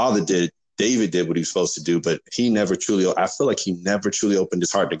 his father David did what he was supposed to do, but I feel like he never truly opened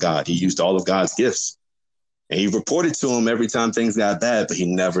his heart to God. He used all of God's gifts and he reported to him every time things got bad, but he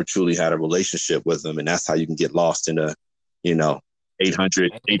never truly had a relationship with him. And that's how you can get lost in a,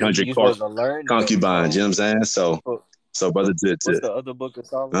 800 concubines, you know what I'm saying? So brother, what's the other book of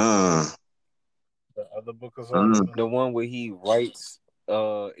Solomon? The other book of Solomon? The one where he writes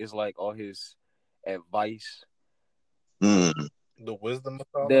is like all his advice. The Wisdom of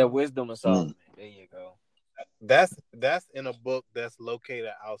Solomon. The Wisdom of Solomon. There you go. That's in a book that's located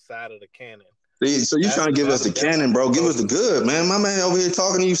outside of the canon. See, so you trying to give us the canon, bro? Give us the good, man. My man over here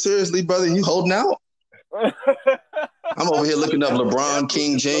talking to you seriously, brother, and you holding out. I'm over here looking up LeBron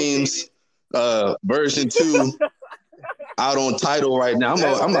King James version 2 out on Tidal right now.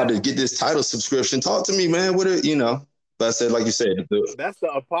 I'm about to get this Tidal subscription. Talk to me, man. What but I said, like you said, that's the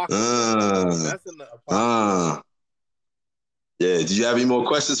Apocrypha. That's in the Apocrypha. Yeah. Did you have any more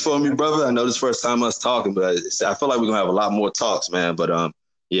questions for me, brother? I know this is the first time us talking, but I feel like we're gonna have a lot more talks, man. But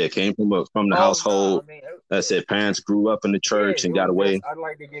it came from the household. That said, parents grew up in the church and got away. I'd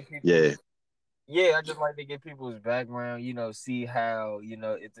like to get people. I just like to get people's background. See how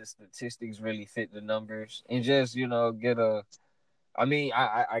if the statistics really fit the numbers, and just get a. I mean,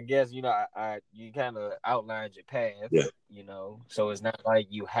 I guess you kind of outlined your path. So it's not like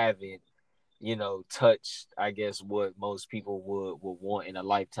you haven't. Touched, I guess, what most people would want in a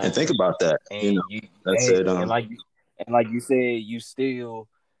lifetime. And think about that. And like you said,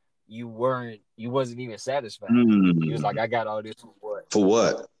 you wasn't even satisfied. You was like, I got all this for what? For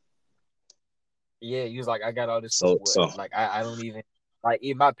what? Yeah, you was like, I got all this for what? Like, I don't even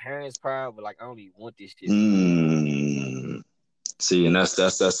if my parents proud, but like, I don't even want this shit. See, and that's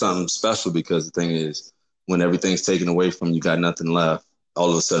something special, because the thing is, when everything's taken away from you, got nothing left. All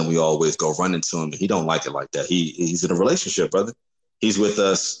of a sudden, we always go running to him, and he don't like it like that. He's in a relationship, brother. He's with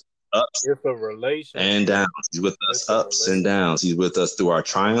us ups and downs. He's with us ups and downs. He's with us through our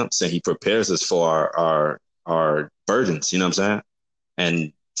triumphs, and he prepares us for our burdens. You know what I'm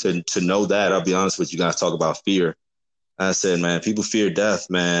saying? And to know that, I'll be honest with you guys. Talk about fear. I said, man, people fear death,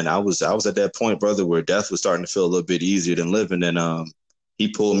 man. I was at that point, brother, where death was starting to feel a little bit easier than living, and he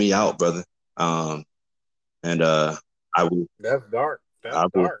pulled me out, brother. I will. That's dark.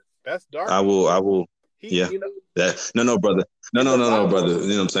 That's dark. I will. No, brother. No, brother. You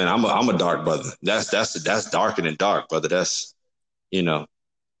know what I'm saying? I'm a dark brother. That's darker than dark, brother. That's, but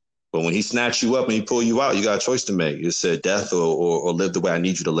when he snatched you up and he pulled you out, you got a choice to make. You said death or live the way I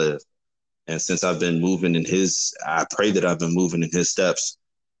need you to live. And since I've been moving I pray that I've been moving in his steps.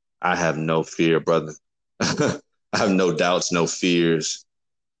 I have no fear, brother. I have no doubts, no fears,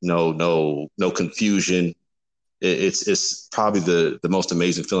 no confusion. It's probably the most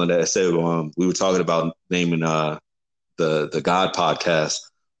amazing feeling that I said. We were talking about naming the God podcast,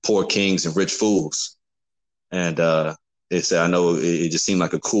 Poor Kings and Rich Fools. And it said, I know it just seemed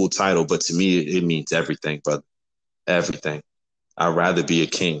like a cool title, but to me, it means everything, brother. Everything. I'd rather be a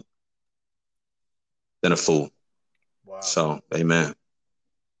king than a fool. Wow. So, amen.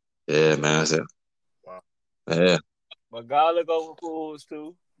 Yeah, man. That's it. Wow. Yeah. But God look over fools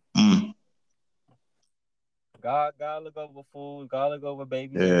too. God look over fools. God look over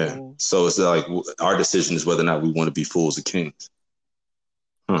babies and Yeah. fools. So it's like our decision is whether or not we want to be fools or kings.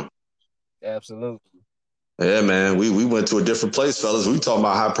 Huh. Absolutely. Yeah, man. We went to a different place, fellas. We talking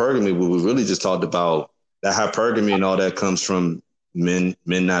about hypergamy, but we really just talked about that hypergamy and all that comes from men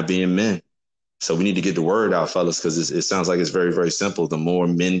not being men. So we need to get the word out, fellas, because it sounds like it's very, very simple. The more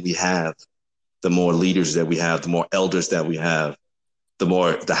men we have, the more leaders that we have, the more elders that we have, the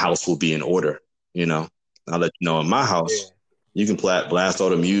more the house will be in order. You know, I'll let you know in my house, you can blast all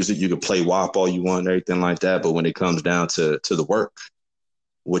the music, you can play WAP all you want, and everything like that. But when it comes down to the work,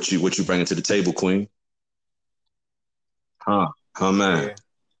 what you bringing to the table, Queen? Huh, man.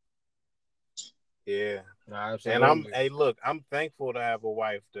 Yeah. Absolutely. And I'm thankful to have a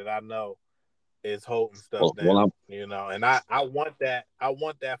wife that I know is holding stuff down. Well, you know, and I want that. I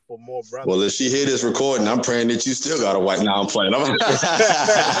want that for more brothers. Well, if she hear this recording, I'm praying that you still got a wife. Now I'm playing.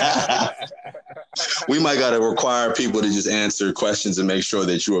 We might got to require people to just answer questions and make sure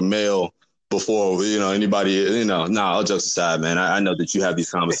that you're a male before anybody. All jokes aside, man. I know that you have these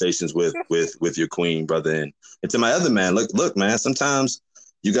conversations with your queen, brother, and to my other man. Look, man. Sometimes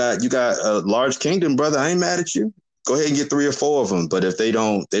you got a large kingdom, brother. I ain't mad at you. Go ahead and get 3 or 4 of them. But if they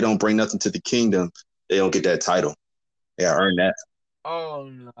don't bring nothing to the kingdom, they don't get that title. Yeah, earn that. Oh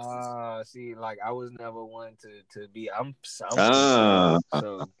no! See, like I was never one to be. I'm so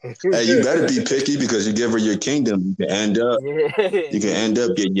hey, you better be picky because you give her your kingdom, you can end up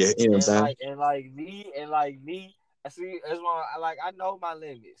getting your. You know what I'm saying? And like me. See, that's why I know my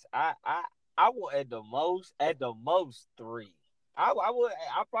limits. I will at the most 3.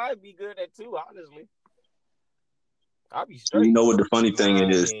 I'll probably be good at 2, honestly. I'll be straight. You know what the funny thing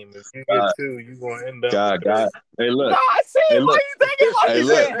is? If you get 2, you gonna end up. God. Hey, look. No, I see. Hey, look. Why you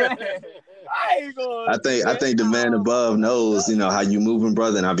thinking like that? I think the man above knows, how you moving,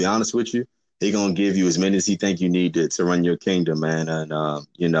 brother. And I'll be honest with you, he gonna give you as many as he think you need to run your kingdom, man. And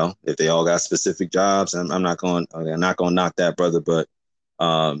if they all got specific jobs, I'm not gonna knock that, brother. But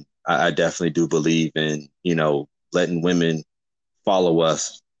I definitely do believe in letting women follow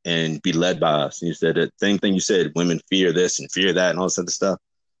us and be led by us. And you said the same thing you said, women fear this and fear that and all this other stuff.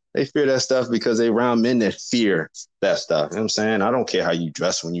 They fear that stuff because they around men that fear that stuff. You know what I'm saying? I don't care how you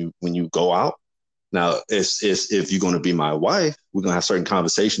dress when you go out. Now, if you're going to be my wife, we're going to have certain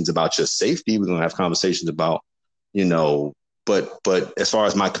conversations about your safety. We're going to have conversations about, but as far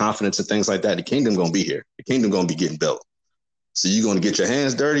as my confidence and things like that, the kingdom going to be here. The kingdom going to be getting built. So you going to get your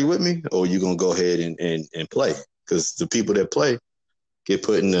hands dirty with me, or you going to go ahead and play? Because the people that play get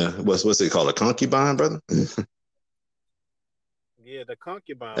put in the, what's it called? A concubine, brother? Yeah, the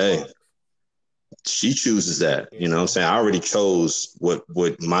concubine. Hey, she chooses that. You know what I'm saying? I already chose what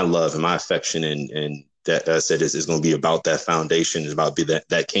my love and my affection and that I said is going to be about that foundation. Is about be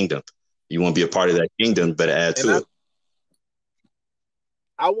that kingdom. You want to be a part of that kingdom, better add to it.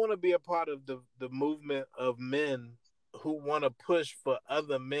 I want to be a part of the movement of men who want to push for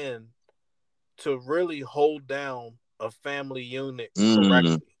other men to really hold down a family unit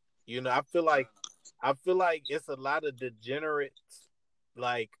correctly. I feel like it's a lot of degenerate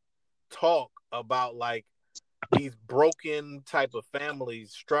talk about these broken type of family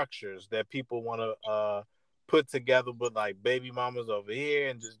structures that people want to put together with baby mamas over here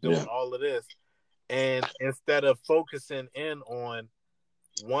and just doing all of this. And instead of focusing in on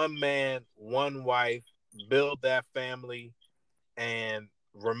one man, one wife, build that family and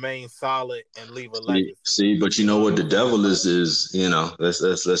remain solid and leave a legacy. See, but you know what the devil is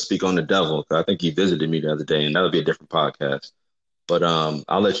let's speak on the devil. I think he visited me the other day, and that'll be a different podcast. But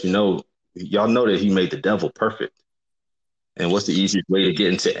I'll let you know, y'all know that he made the devil perfect. And what's the easiest way to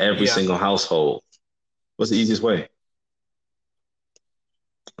get into every single household? What's the easiest way?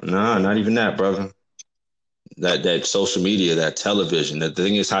 Nah, not even that, brother. That social media, that television. The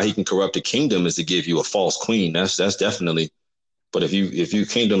thing is, how he can corrupt the kingdom is to give you a false queen. That's definitely. But if you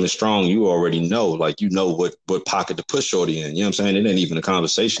kingdom is strong, you already know, what pocket to push shorty in. You know what I'm saying? It ain't even a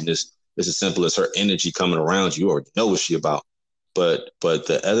conversation. It's as simple as her energy coming around you. You already know what she about. But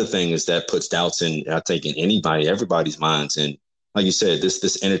the other thing is that puts doubts in, I think, in everybody's minds. And like you said,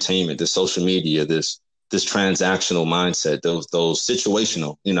 this entertainment, this social media, this transactional mindset, those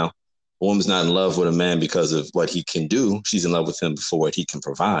situational, a woman's not in love with a man because of what he can do. She's in love with him for what he can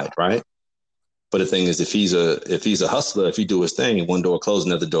provide, right? But the thing is, if he's a hustler, if he do his thing, one door closes,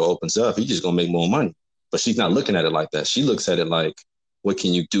 another door opens up, he's just gonna make more money. But she's not looking at it like that. She looks at it like, what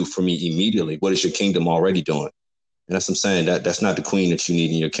can you do for me immediately? What is your kingdom already doing? And that's what I'm saying. That's not the queen that you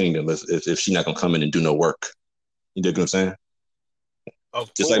need in your kingdom if she's not gonna come in and do no work. You dig what I'm saying?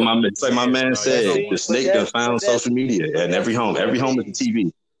 Just like my man said, the snake done found social media in every home. Every home is a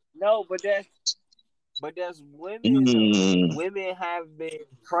TV. No, but But that's women though. Mm. Women have been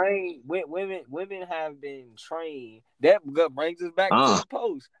trained. Women have been trained. That brings us back to the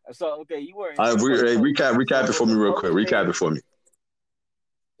post. So okay, you were recap it for me real quick. Recap it for me.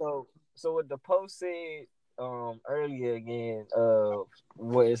 So what the post said earlier again,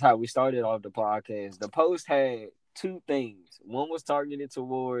 what is how we started off the podcast. The post had two things. One was targeted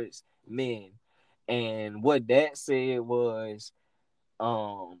towards men, and what that said was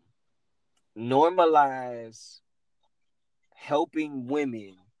normalize helping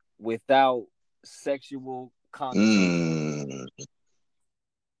women without sexual connotation.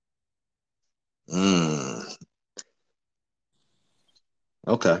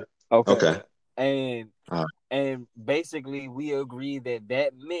 Okay. And basically we agree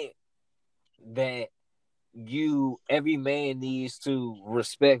that meant that every man needs to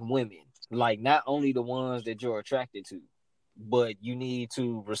respect women, like not only the ones that you're attracted to, but you need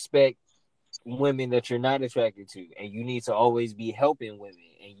to respect women that you're not attracted to, and you need to always be helping women,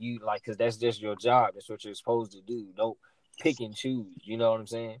 and you like, because that's just your job. That's what you're supposed to do. Don't pick and choose. You know what I'm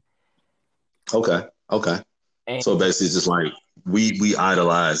saying? Okay. And so basically, it's just like we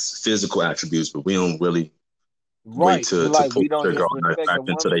idolize physical attributes, but we don't really wait to we don't just respect a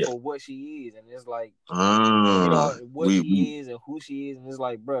woman for what she is, and it's like she is and who she is, and it's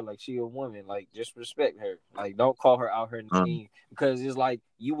like, bro, like, she a woman, like, just respect her, like, don't call her out her name, because it's like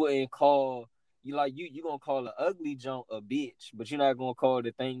you wouldn't call you gonna call an ugly junk a bitch, but you're not gonna call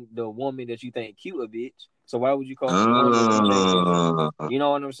the woman that you think cute a bitch. So why would you call the woman that you think cute? You know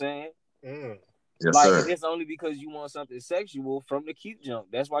what I'm saying? Yes, sir. And it's only because you want something sexual from the cute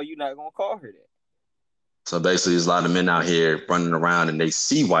junk. That's why you're not gonna call her that. So basically, there's a lot of men out here running around and they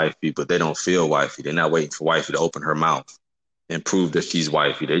see wifey, but they don't feel wifey. They're not waiting for wifey to open her mouth and prove that she's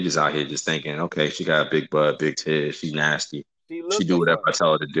wifey. They just out here just thinking, okay, she got a big butt, big tits, she's nasty. She do whatever I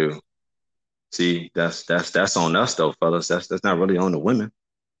tell her to do. See, that's on us though, fellas. That's not really on the women.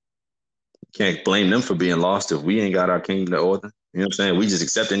 You can't blame them for being lost if we ain't got our kingdom to order. You know what I'm saying? We just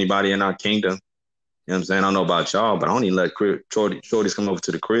accept anybody in our kingdom. You know what I'm saying? I don't know about y'all, but I don't even let shorties come over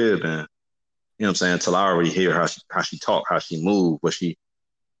to the crib and, you know what I'm saying, until I already hear how she talk, how she move, what she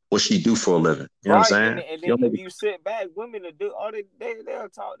do for a living. You know what I'm saying? And then if you sit back, women will do all they'll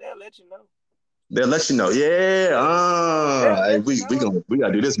talk, they'll let you know. They'll let you know. Yeah. Hey, we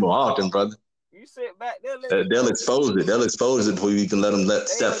gotta do this more often, brother. You sit back, they'll expose it. They'll expose it before you can let them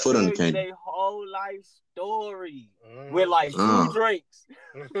step foot on the kingdom. Their whole life story with like 2 drinks.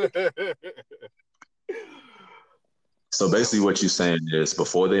 So basically what you're saying is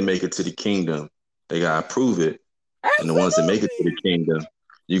before they make it to the kingdom, they gotta prove it. Absolutely. And the ones that make it to the kingdom,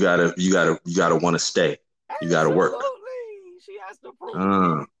 you gotta want to stay. You gotta work. She has to prove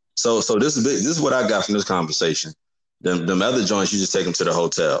it. So this is what I got from this conversation. Them other joints, you just take them to the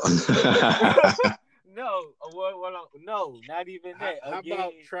hotel. No, not even that. How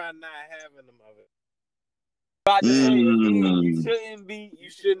about try not having them of it? You shouldn't be.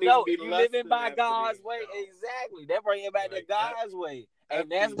 If you living by God's way, exactly. That bring it back to God's way,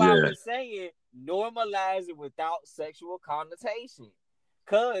 and that's why we're saying normalize it without sexual connotation.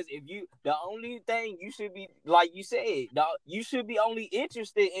 Cause the only thing you should be, like you said, you should be only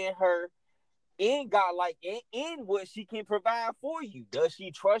interested in her, in God, like in what she can provide for you. Does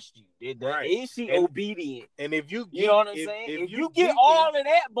she trust you? Is she obedient? And if you know what I'm saying, if you get all of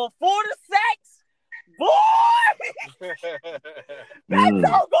that before the sex, boy, that's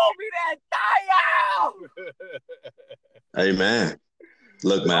not gonna be that thing. Hey man,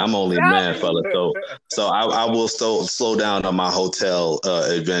 look man, I'm only a man, fella. So I will slow down on my hotel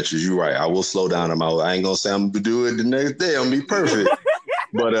adventures. You're right. I will slow down on my. I ain't gonna say I'm gonna do it the next day. I'm gonna be perfect.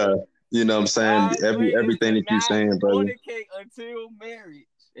 But you know what I'm saying? Everything that you're saying, brother. Until marriage.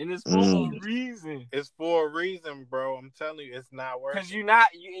 And it's for a reason. It's for a reason, bro. I'm telling you, it's not working. Because you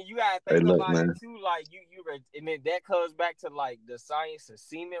gotta think about it too. Like and then that comes back to like the science of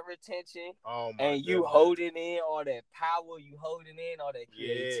semen retention. Oh my and you holding in all that power, you holding in all that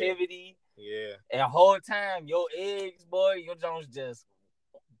creativity. Yeah. And the whole time, your eggs, boy, your Jones just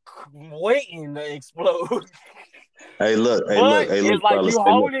waiting to explode. Hey, look. It's like you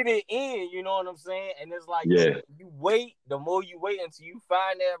holding it in, you know what I'm saying? And it's like, you wait, the more you wait until you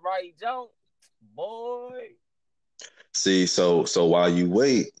find that right jump, boy. See, so while you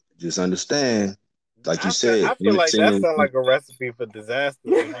wait, just understand, like you said. I feel like that sounds like a recipe for disaster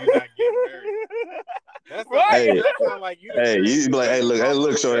if you're not getting married. That sounds like you. Hey, you be like, hey,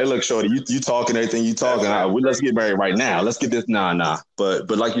 look, shorty. You talking everything you talking. Let's get married right now. Let's get this. Nah. But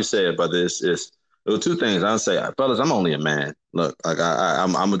like you said, brother, there were two things I'd say, fellas. I'm only a man. Look, like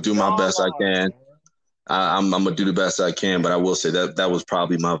I'm gonna do my best I can. I'm gonna do the best I can, but I will say that was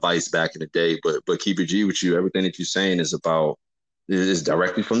probably my vice back in the day. But keep it G with you. Everything that you're saying is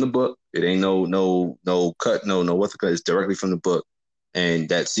directly from the book. It ain't no cut, no what's the cut. It's directly from the book. And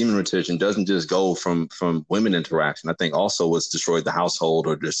that semen retention doesn't just go from women interaction. I think also what's destroyed the household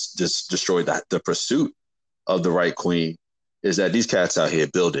or just destroyed the pursuit of the right queen is that these cats out here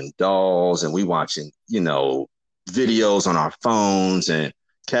building dolls and we watching, videos on our phones, and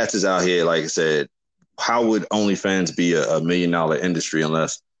cats is out here, like I said, how would OnlyFans be a $1 million industry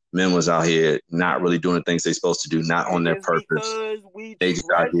unless men was out here not really doing the things they're supposed to do, not on their purpose? Because they just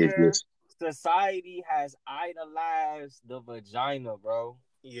out here just society has idolized the vagina, bro.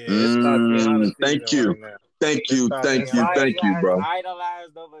 Yeah, it's not thank you, right thank you, bro. Idolize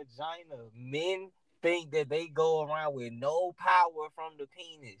the vagina. Men think that they go around with no power from the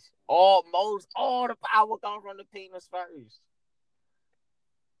penis. All the power comes from the penis first.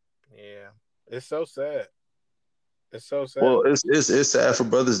 Yeah, it's so sad. It's so sad. Well, it's sad for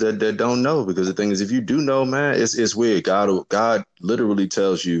brothers that don't know, because the thing is, if you do know, man, it's weird. God literally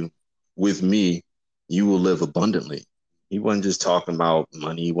tells you, with me, you will live abundantly. He wasn't just talking about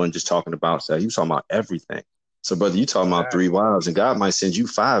money. He wasn't just talking about sex. He was talking about everything. So, brother, you talking about 3 wives, and God might send you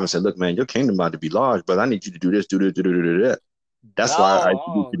 5 and say, look, man, your kingdom about to be large, but I need you to do this, do that. That's why I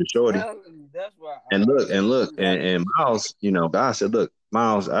introduced you to Shorty. That's why. And look, and Miles, God said, look,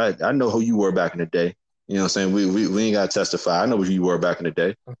 Miles, I know who you were back in the day. You know what I'm saying? We ain't got to testify. I know who you were back in the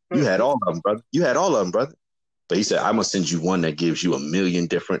day. You had all of them, brother. But he said, I'm going to send you one that gives you 1 million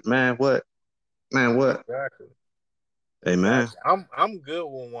different. Man, what? Exactly. Amen. I'm good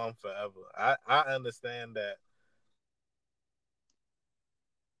with one forever. I understand that.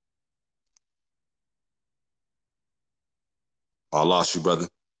 I lost you, brother.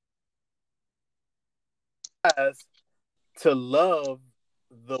 To love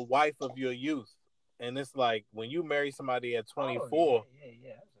the wife of your youth. And it's like when you marry somebody at 24,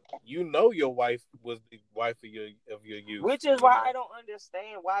 you know your wife was the wife of your youth. Which is why I don't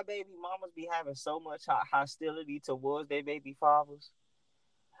understand why baby mamas be having so much hostility towards their baby fathers.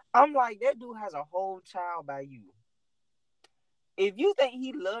 I'm like, that dude has a whole child by you. If you think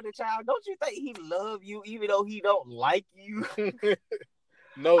he loved the child, don't you think he love you even though he don't like you?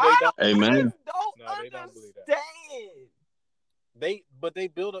 No, they don't. Amen. They don't believe that. They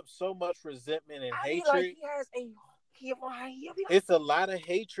build up so much resentment and hatred. It's a lot of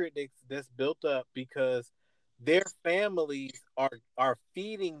hatred that's built up because their families are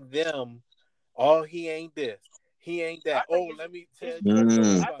feeding them. Oh, he ain't this. He ain't that. Let me tell you. I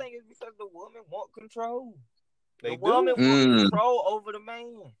think it's because the woman want control. The woman want control over the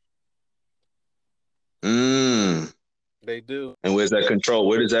man. They do. And where's that control?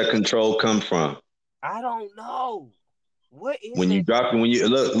 Where does that control come from? I don't know. What is when you drop when you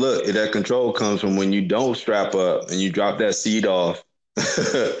look, that control comes from when you don't strap up and you drop that seed off,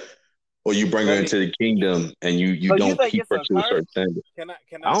 or you bring her into the kingdom and you don't keep her to a certain standard.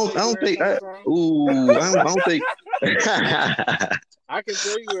 I don't think that. Ooh, I don't think. I can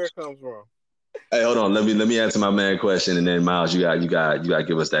tell you where it comes from. Hey, hold on. Let me answer my man question, and then Miles, you got to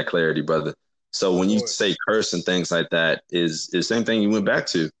give us that clarity, brother. So when you say curse and things like that, is the same thing you went back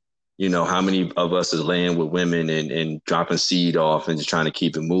to. How many of us is laying with women and dropping seed off and just trying to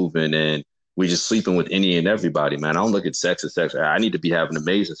keep it moving, and we just sleeping with any and everybody, man. I don't look at sex as sex. I need to be having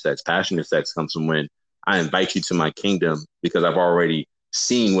amazing sex. Passionate sex comes from when I invite you to my kingdom because I've already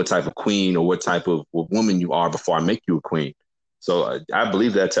seen what type of queen or what type of woman you are before I make you a queen. So I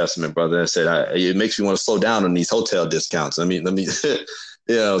believe that testament, brother. I said it makes me want to slow down on these hotel discounts. Let me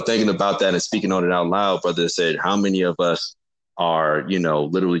thinking about that and speaking on it out loud, brother. Said how many of us are,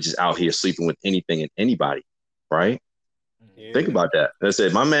 literally just out here sleeping with anything and anybody, right? Yeah. Think about that. I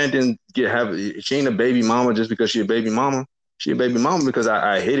said, my man didn't she ain't a baby mama just because she a baby mama. She a baby mama because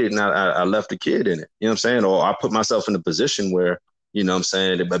I hit it and I left a kid in it. You know what I'm saying? Or I put myself in a position where, you know what I'm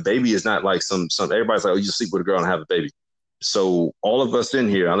saying, a baby is not like some everybody's like, oh, you sleep with a girl and have a baby. So all of us in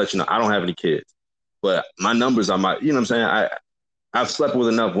here, I'll let you know, I don't have any kids. But my numbers are you know what I'm saying? I've slept with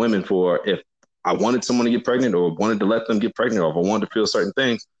enough women for if I wanted someone to get pregnant or wanted to let them get pregnant or if I wanted to feel certain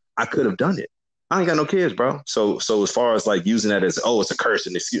things, I could have done it. I ain't got no kids, bro. So as far as like using that as, it's a curse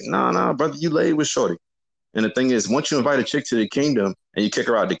and excuse, nah, brother, you laid with shorty. And the thing is, once you invite a chick to the kingdom and you kick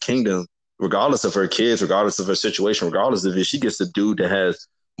her out the kingdom, regardless of her kids, regardless of her situation, regardless of if she gets a dude that has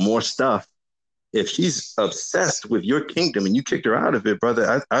more stuff, if she's obsessed with your kingdom and you kicked her out of it,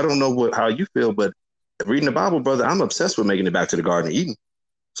 brother, I don't know how you feel, but reading the Bible, brother, I'm obsessed with making it back to the Garden of Eden.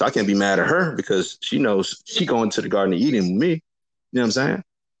 So I can't be mad at her because she knows she going to the Garden of Eden with me. You know what I'm saying?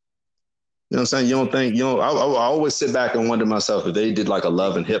 You know what I'm saying? You don't think, I always sit back and wonder myself if they did like a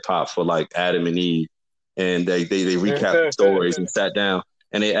love and hip hop for like Adam and Eve, and they recapped the stories and sat down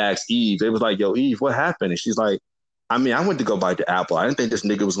and they asked Eve. They was like, "Yo, Eve, what happened?" And she's like, "I mean, I went to go bite the apple. I didn't think this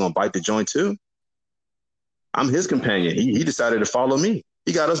nigga was gonna bite the joint too. I'm his companion. He decided to follow me.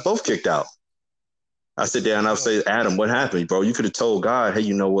 He got us both kicked out." I sit there and I'll say, "Adam, what happened, bro? You could have told God, hey,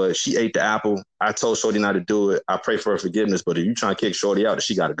 you know what? She ate the apple. I told Shorty not to do it. I pray for her forgiveness, but if you trying to kick Shorty out,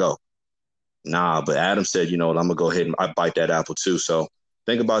 she got to go." Nah, but Adam said, you know what, I'm going to go ahead and I bite that apple too. So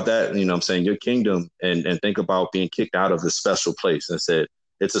think about that, you know what I'm saying, your kingdom, and think about being kicked out of this special place. And said,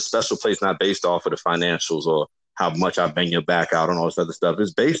 it's a special place not based off of the financials or how much I bang your back out and all this other stuff.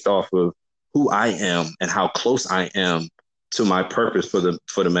 It's based off of who I am and how close I am to my purpose for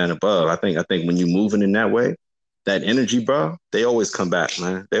the man above. I think when you moving in that way, that energy, bro, they always come back,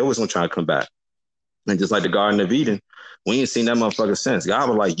 man. They always gonna try to come back. And just like the Garden of Eden, we ain't seen that motherfucker since. God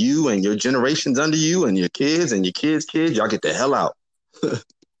was like, you and your generations under you and your kids and your kids' kids, y'all get the hell out.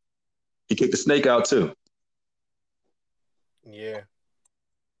 He kicked the snake out too. Yeah.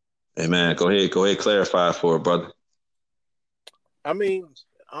 Hey man, go ahead, clarify for it, brother. I mean,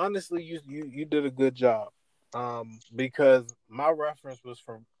 honestly, you did a good job. Because my reference was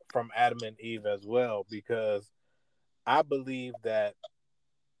from Adam and Eve as well, because I believe that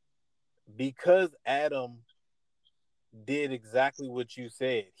because Adam did exactly what you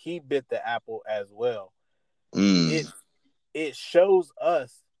said, he bit the apple as well. It shows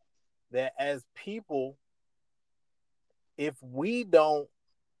us that as people, if we don't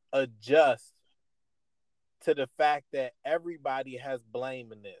adjust to the fact that everybody has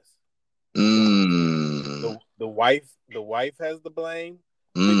blame in this, the wife has the blame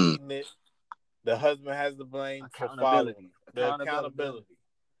for eating it. The husband has the blame for following the accountability.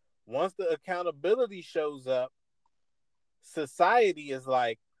 Once the accountability shows up, society is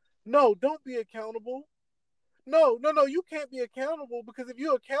like, no, don't be accountable. No, you can't be accountable, because if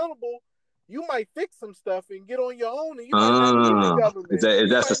you're accountable, you might fix some stuff and get on your own, and you might not need the government. Is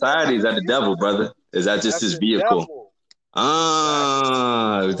that society? Is that the devil, brother? Is that just his vehicle?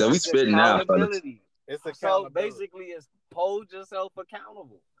 Exactly. We spitting now, fellas. It's accountability. So basically, it's hold yourself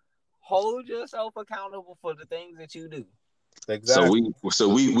accountable. Hold yourself accountable for the things that you do. Exactly. So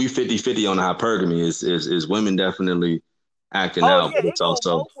we 50-50 on the hypergamy. Is women definitely acting out? Yeah, it goes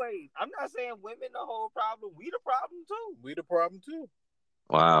both ways. I'm not saying women the whole problem. We the problem too.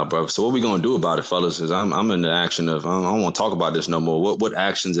 Wow, bro. So what we gonna do about it, fellas? Is I'm in the action of I don't want to talk about this no more. What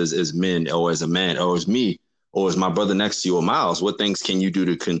actions as men, or as a man, or as me, or as my brother next to you, or Miles? What things can you do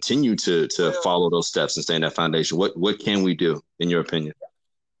to continue to follow those steps and stay in that foundation? What can we do, in your opinion?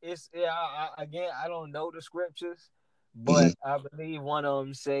 I don't know the scriptures, but I believe one of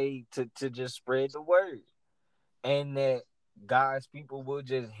them say to just spread the word, and that God's people will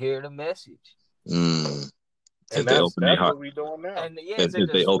just hear the message. And that's what we're doing now. And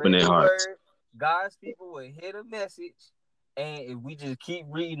if they open their hearts, God's people will hear the message, and if we just keep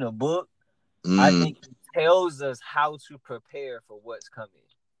reading the book, I think it tells us how to prepare for what's coming.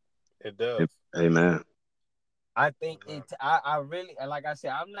 It does. Amen. I think I really, like I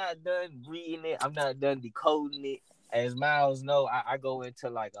said, I'm not done reading it. I'm not done decoding it. As Miles know, I go into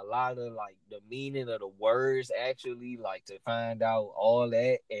like a lot of like the meaning of the words, actually, like to find out all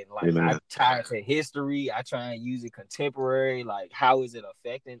that, and like I tie it to history. I try and use it contemporary, like how is it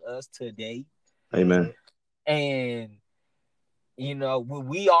affecting us today? Amen. And you know, when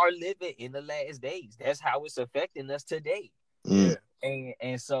we are living in the last days, that's how it's affecting us today. Yeah.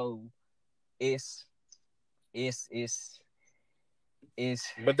 And so it's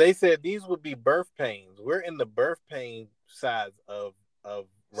but they said these would be birth pains. We're in the birth pain sides of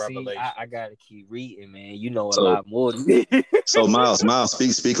Revelation. I gotta keep reading, man. You know a lot more than me. So Miles,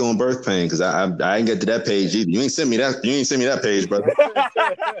 speak on birth pain, because I ain't get to that page either. You ain't sent me that page, brother.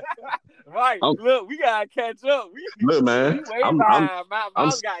 Right. Look, we gotta catch up. Look, man. We way behind.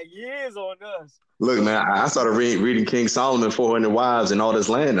 Miles got years on us. Look, man, I started reading King Solomon, 400 Wives and all this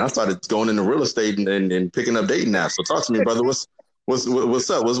land, and I started going into real estate and picking up dating apps. So talk to me, brother. What's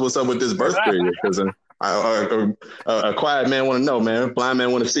up? What's up with this birth period? Because a quiet man want to know, man. A blind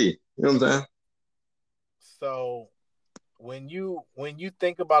man want to see. You know what I'm saying? So when you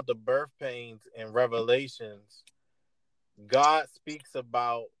think about the birth pains in Revelations, God speaks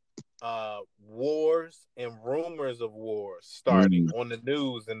about wars and rumors of wars starting on the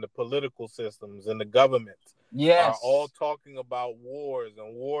news, and the political systems and the governments are all talking about wars,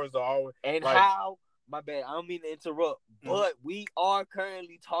 and wars are always how. My bad, I don't mean to interrupt, but we are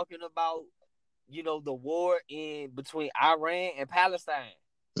currently talking about, you know, the war in between Iran and Palestine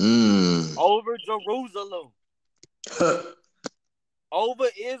over Jerusalem, over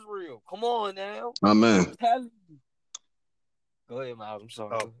Israel. Come on now, Amen. Go ahead, Miles. I'm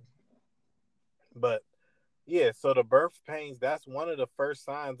sorry. But Yeah, so the birth pains, that's one of the first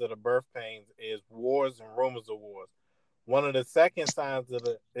signs of the birth pains is wars and rumors of wars. One of the second signs of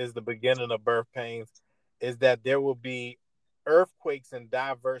the beginning of birth pains is that there will be earthquakes in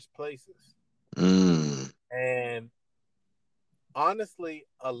diverse places. And honestly,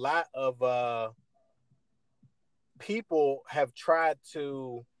 a lot of people have tried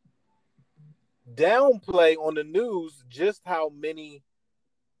to downplay on the news just how many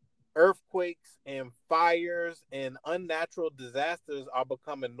earthquakes and fires and unnatural disasters are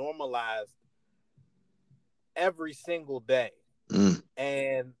becoming normalized every single day.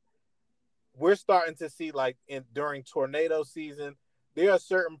 And we're starting to see, like, during tornado season, there are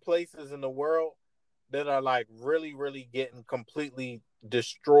certain places in the world that are like really, really getting completely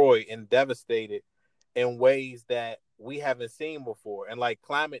destroyed and devastated in ways that we haven't seen before, and like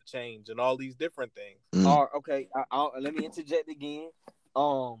climate change and all these different things. Okay, let me interject again.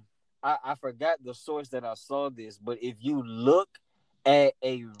 I forgot the source that I saw this, but if you look at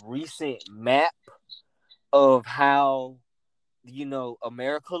a recent map of how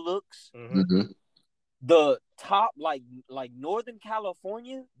America looks, the top, like Northern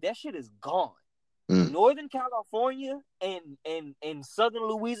California, that shit is gone. Northern California and Southern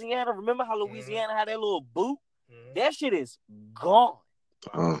Louisiana. Remember how Louisiana had that little boot? That shit is gone.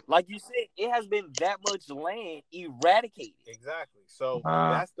 Like you said, it has been that much land eradicated. Exactly. So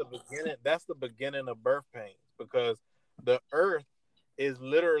that's the beginning. That's the beginning of birth pains, because the earth is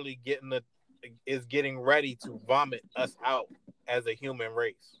literally getting ready to vomit us out as a human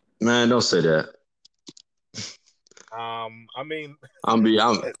race. Man, don't say that. I mean, I'm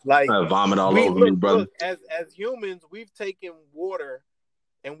like vomit all over me, brother. Look, as humans, we've taken water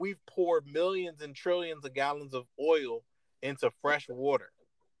and we've poured millions and trillions of gallons of oil into fresh water.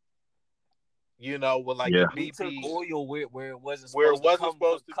 With like the BP, we took oil where it wasn't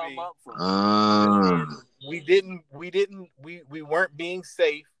supposed to come up from. We weren't being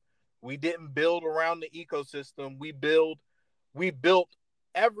safe. We didn't build around the ecosystem. We built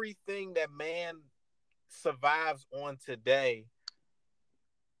everything that man survives on today.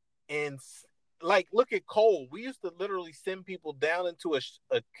 And like, look at coal. We used to literally send people down into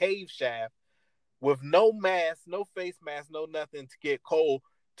a cave shaft with no mask, no face mask, no nothing, to get coal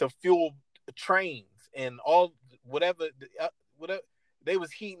to fuel trains and all whatever they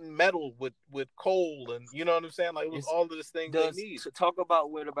was heating metal with coal, and you know what I'm saying? Like, it was all of this things they need. Talk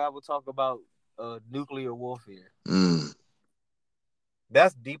about where the Bible talk about nuclear warfare.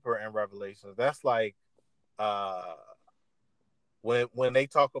 That's deeper in Revelations. That's like when they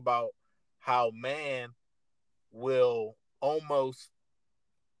talk about how man will almost,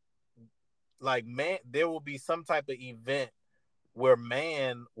 like, there will be some type of event where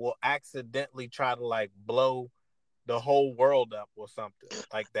man will accidentally try to like blow the whole world up or something,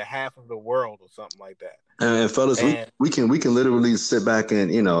 like the half of the world or something like that. And fellas, we can literally sit back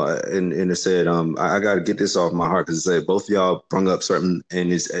and and it said I got to get this off my heart, because it said both of y'all brung up certain,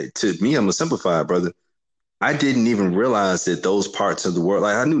 and it's, to me, I'm gonna simplify it, brother. I didn't even realize that those parts of the world,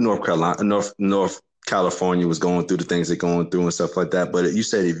 like I knew North California was going through the things they're going through and stuff like that, but you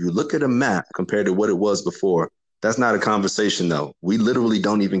said if you look at a map compared to what it was before, that's not a conversation though. We literally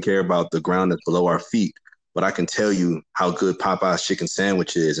don't even care about the ground that's below our feet. But I can tell you how good Popeye's chicken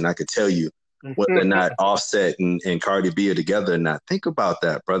sandwich is, and I can tell you whether or not Offset and Cardi B are together or not. Think about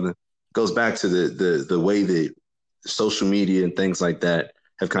that, brother. It goes back to the way that social media and things like that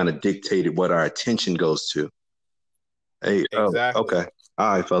have kind of dictated what our attention goes to. Hey, exactly. Okay.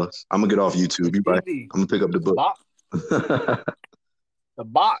 All right, fellas. I'm gonna get off YouTube. You right. I'm gonna pick up the book. The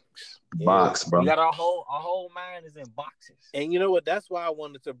box. Box, bro. We got our whole mind is in boxes. And you know what? That's why I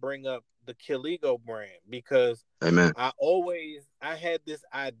wanted to bring up the Kiligo brand, because Amen. I had this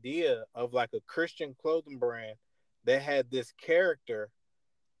idea of like a Christian clothing brand that had this character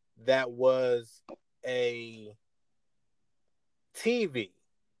that was a TV,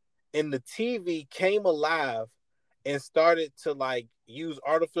 and the TV came alive and started to like use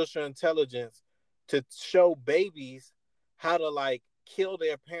artificial intelligence to show babies how to like kill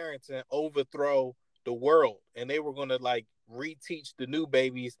their parents and overthrow the world. And they were going to like reteach the new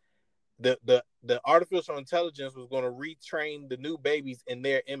babies. The artificial intelligence was going to retrain the new babies in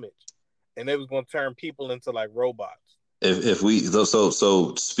their image, and they was going to turn people into like robots. If we so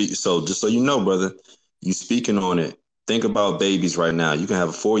just so you know, brother, you speaking on it. Think about babies right now. You can have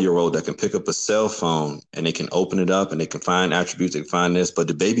a 4-year-old that can pick up a cell phone and they can open it up and they can find attributes, they can find this, but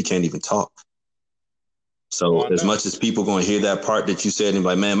the baby can't even talk. So as much as people going to hear that part that you said and be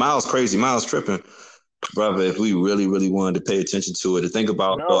like, man, Miles crazy, Miles tripping, brother, if we really, really wanted to pay attention to it and think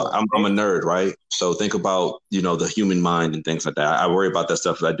about, I'm a nerd, right? So think about, the human mind and things like that. I worry about that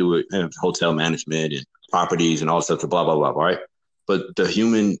stuff. I do it in hotel management and properties and all stuff to blah blah blah, right? But the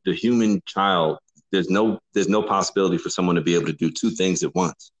human child, there's no possibility for someone to be able to do two things at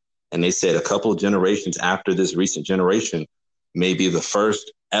once. And they said a couple of generations after this recent generation may be the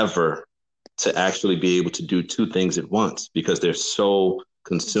first ever to actually be able to do two things at once, because they're so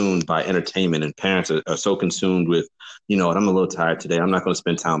consumed by entertainment, and parents are so consumed with, you know what, I'm a little tired today, I'm not going to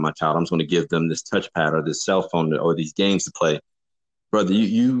spend time with my child, I'm just going to give them this touchpad or this cell phone or these games to play. Brother,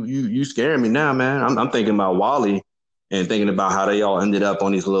 you scaring me now, man. I'm thinking about Wall-E and thinking about how they all ended up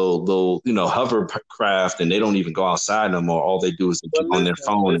on these little hovercraft, and they don't even go outside no more. All they do is get on their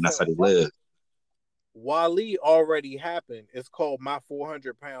phone, and that's how they live. Wall-E already happened. It's called My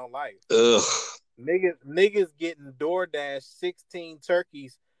 400-Pound Life. Ugh. Niggas getting DoorDash 16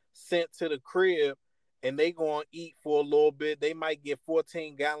 turkeys sent to the crib, and they gonna eat for a little bit. They might get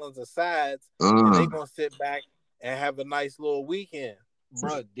 14 gallons of sides, and they gonna sit back and have a nice little weekend.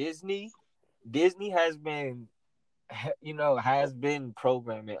 Bro, Disney has been, has been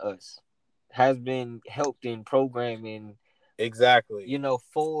programming us, has been helped in programming. Exactly.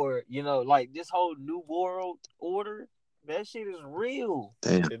 For, like this whole New World Order, that shit is real.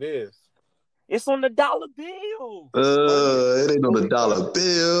 Damn. It is. It's on the dollar bill. It ain't on the dollar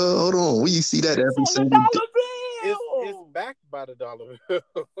bill. Hold on. Where you see that every single day? It's backed by the dollar bill.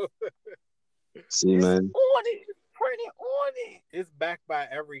 See, man. On it. Printed on it. It's backed by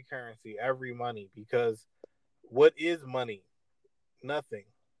every currency, every money, because what is money? Nothing.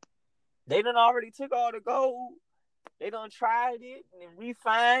 They done already took all the gold. They done tried it and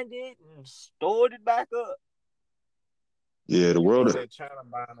refined it and stored it back up. Yeah, the world. I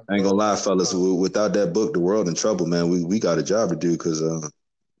ain't gonna lie, fellas. Without that book, The World in Trouble, man, we got a job to do, because it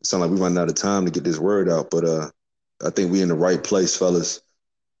sounds like we running out of time to get this word out. But I think we in the right place, fellas.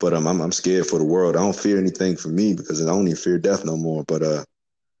 But I'm scared for the world. I don't fear anything for me, because I don't even fear death no more. But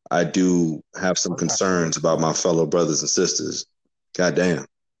I do have some concerns about my fellow brothers and sisters. Goddamn.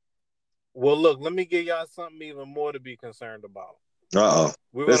 Well, look, let me give y'all something even more to be concerned about. It's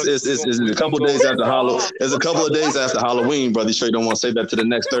a couple of days after Halloween. It's a couple of days after Halloween, brother. You sure you don't want to say that to the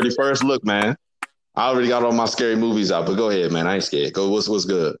next 31st? Look, man, I already got all my scary movies out, but go ahead, man. I ain't scared. Go. What's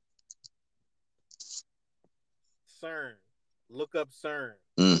good? CERN. Look up CERN.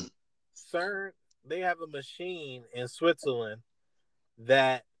 CERN. They have a machine in Switzerland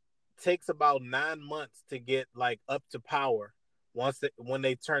that takes about 9 months to get like up to power when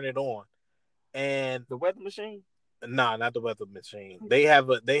they turn it on. And the weather machine? Nah, not the weather machine. They have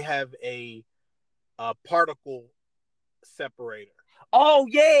a particle separator. Oh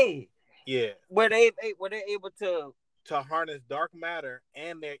yeah, yeah. Where they're able to harness dark matter,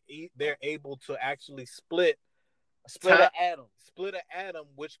 and they're able to actually split an atom. Split an atom,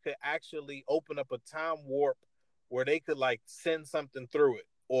 which could actually open up a time warp where they could like send something through it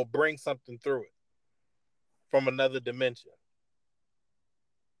or bring something through it from another dimension.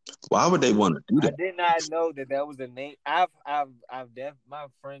 Why would they want to do that? I did not know that was the name. My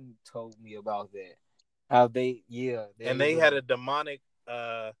friend told me about that. How they had a demonic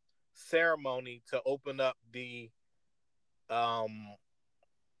ceremony to open up the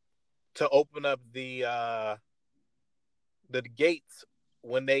gates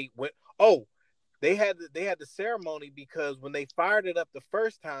when they went. Oh, they had the ceremony because when they fired it up the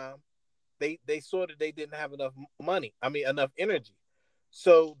first time, they saw that they didn't have enough enough energy.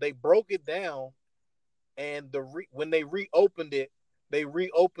 So they broke it down, and when they reopened it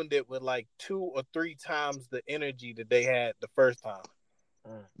with like 2 or 3 times the energy that they had the first time.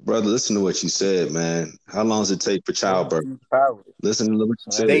 Brother, listen to what you said, man. How long does it take for childbirth? Listen to what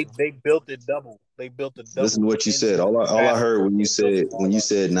you said. They built it double. Listen to what you said. All I heard when you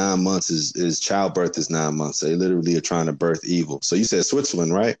said 9 months is childbirth is 9 months. They literally are trying to birth evil. So you said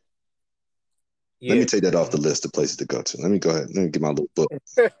Switzerland, right? Yeah. Let me take that off the list of places to go to. Let me go ahead. Let me get my little book.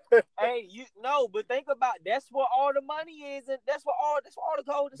 Hey, but think about that's where all the money is, and that's where all the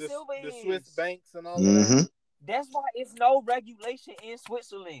gold and silver is. The Swiss banks and all that. That's why it's no regulation in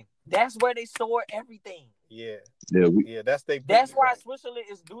Switzerland. That's where they store everything. Yeah. That's why Switzerland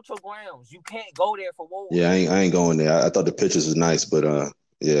is neutral grounds. You can't go there for war. Yeah, I ain't going there. I thought the pictures was nice, but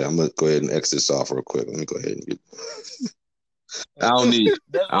yeah, I'm gonna go ahead and exit this off real quick. Let me go ahead and get. I don't need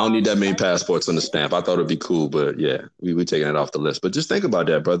that many passports on the stamp. I thought it'd be cool, but yeah, we taking it off the list. But just think about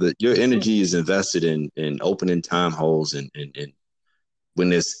that, brother. Your energy is invested in opening time holes and when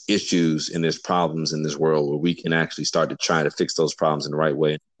there's issues and there's problems in this world where we can actually start to try to fix those problems in the right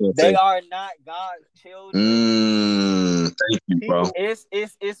way. They are not God's children. Thank you, bro. It's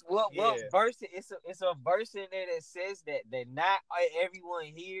what verse? It's a verse in there that says that not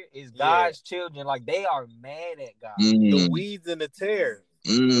everyone here is God's children. Like they are mad at God. The weeds and the tares.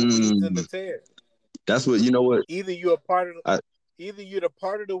 The weeds and the tares. That's what, you know what? Either you're the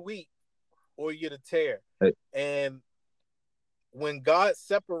part of the wheat or you're the tare. Hey. And when God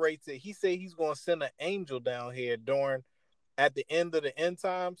separates it, he said he's going to send an angel down here at the end of the end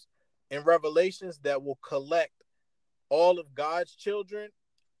times in Revelations that will collect all of God's children,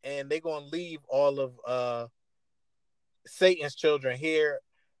 and they're going to leave all of Satan's children here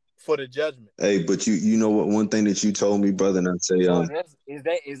for the judgment. Hey, but you know what? One thing that you told me, brother, and I'd say, so is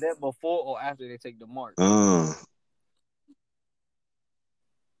that before or after they take the mark?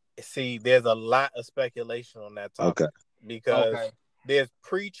 See, there's a lot of speculation on that topic. Okay. Because there's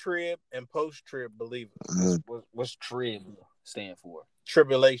pre-trib and post-trib believers. What's trib stand for?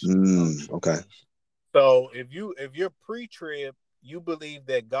 Tribulation. Okay. So if you're pre-trib, you believe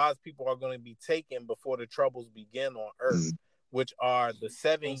that God's people are going to be taken before the troubles begin on earth, which are the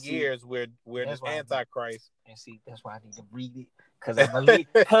 7 years where the Antichrist. And see, that's why I need to read it. Because I believe,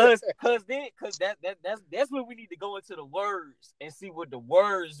 because that's when we need to go into the words and see what the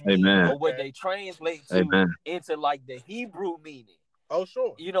words mean, or what they translate to into like the Hebrew meaning. Oh,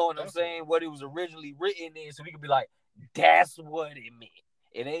 sure. You know what I'm saying? What it was originally written in, so we could be like, that's what it meant.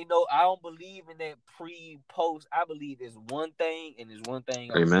 It ain't no. I don't believe in that pre-post. I believe it's one thing and it's one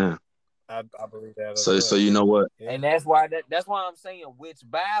thing. Amen. I believe that. So you know what? And that's why I'm saying which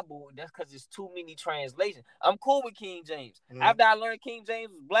Bible. That's because it's too many translations. I'm cool with King James. After I learned King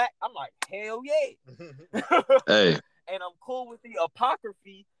James was black, I'm like, hell yeah. Hey. And I'm cool with the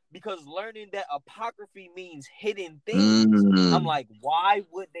Apocryphy because learning that Apocryphy means hidden things. I'm like, why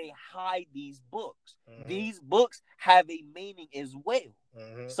would they hide these books? These books have a meaning as well.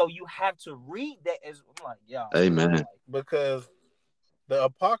 So you have to read that as I'm like, yeah. Amen. Because the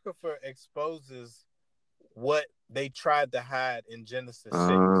Apocrypha exposes what they tried to hide in Genesis 6.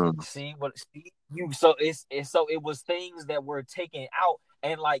 So it was things that were taken out,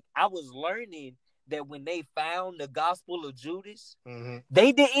 and like I was learning that when they found the Gospel of Judas,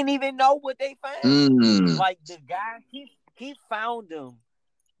 they didn't even know what they found. Like the guy, he found them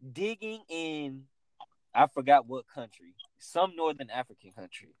digging in, I forgot what country, some Northern African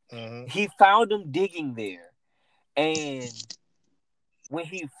country. He found them digging there, and when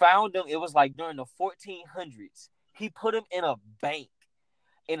he found them, it was like during the 1400s. He put them in a bank,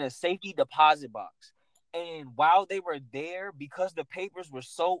 in a safety deposit box. And while they were there, because the papers were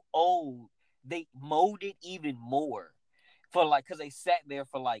so old, they molded even more. Because they sat there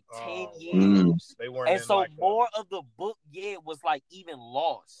for like 10 years. They weren't. And so more of the book, was like even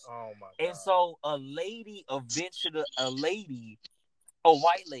lost. Oh my God. And so a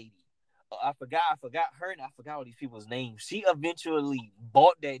white lady, I forgot her, and I forgot all these people's names. She eventually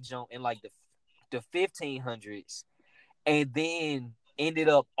bought that junk in like the 1500s, and then ended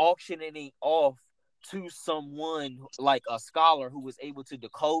up auctioning it off to someone like a scholar who was able to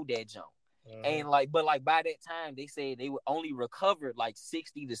decode that junk. And but by that time they said they would only recovered like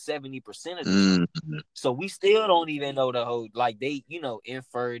 60 to 70% of the junk. So we still don't even know the whole, like they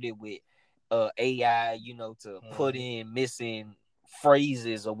inferred it with AI, to put in missing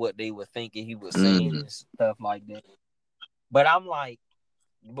phrases of what they were thinking he was saying and stuff like that. But I'm like,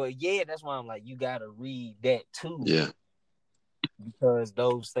 that's why I'm like, you gotta read that too. Yeah. Because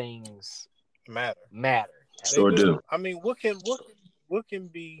those things matter. Sure do. I mean, what can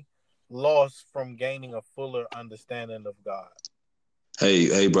be lost from gaining a fuller understanding of God?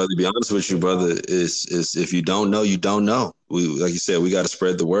 Hey, brother, to be honest with you, brother, is if you don't know, you don't know. We, like you said, we got to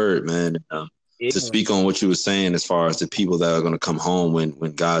spread the word, man. To speak on what you were saying as far as the people that are going to come home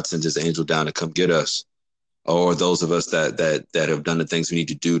when God sends his angel down to come get us, or those of us that have done the things we need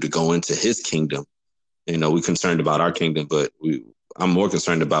to do to go into his kingdom. We're concerned about our kingdom, but I'm more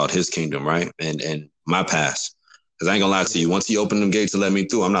concerned about his kingdom, right? And my past. Because I ain't gonna lie to you, once he opened them gates and let me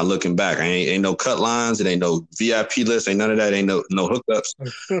through, I'm not looking back. Ain't no cut lines, it ain't no VIP list, ain't none of that, ain't no hookups.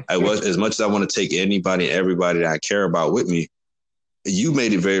 As much as I want to take anybody and everybody that I care about with me, you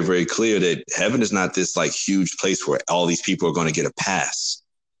made it very, very clear that heaven is not this like huge place where all these people are going to get a pass,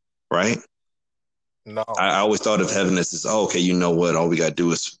 right? No. I always thought of heaven as this, okay, you know what? All we got to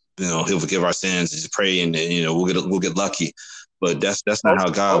do is, he'll forgive our sins, just pray, and we'll get lucky. But that's not how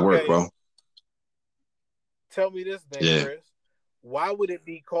God works, bro. Tell me this then, Chris. Why would it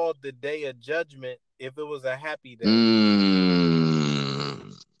be called the day of judgment if it was a happy day?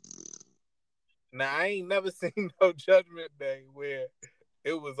 Now, I ain't never seen no judgment day where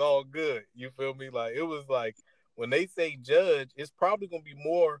it was all good. You feel me? Like, it was like, when they say judge, it's probably going to be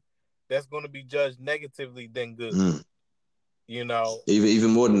more that's going to be judged negatively than good.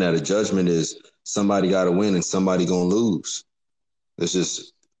 Even more than that, a judgment is somebody got to win and somebody going to lose. It's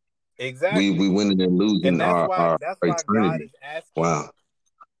just... Exactly. We winning and losing and that's our why eternity. God is asking. Wow.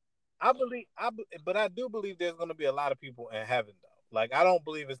 but I do believe there's going to be a lot of people in heaven though. Like I don't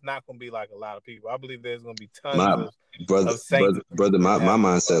believe it's not going to be like a lot of people. I believe there's going to be tons My brother, of saints brother, in my heaven.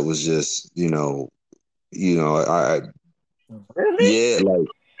 mindset was just, I Really? yeah, like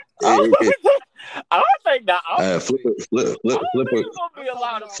I don't think that. It's Gonna be a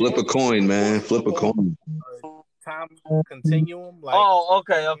lot of flip a coin, man, flip a coin. time continuum. Like, oh,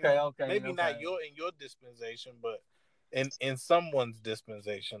 okay. Maybe not in your dispensation, but in someone's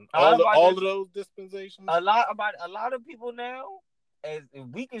dispensation. All All of those dispensations. A lot of people now, as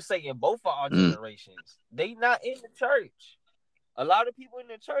we can say in both of our generations, they not in the church. A lot of people in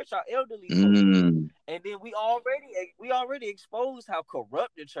the church are elderly folk. And then we already exposed how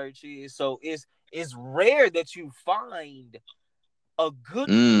corrupt the church is. So it's rare that you find a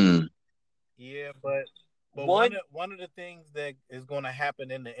good Yeah, but one of the things that is going to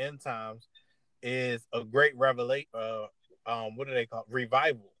happen in the end times is a great revelation. What do they call it?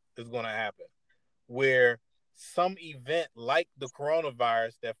 Revival is going to happen, where some event like the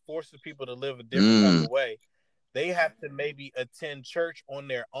coronavirus that forces people to live a different type of way, they have to maybe attend church on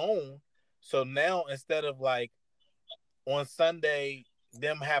their own. So now instead of like on Sunday,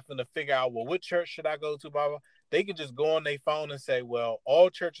 them having to figure out, well, what church should I go to, blah, blah, they can just go on their phone and say, well, all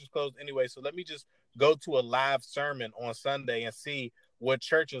churches closed anyway, so let me just go to a live sermon on Sunday and see what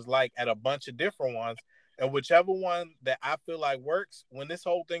church is like at a bunch of different ones. And whichever one that I feel like works when this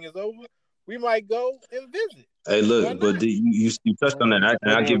whole thing is over, we might go and visit. Hey, look, but you touched on that,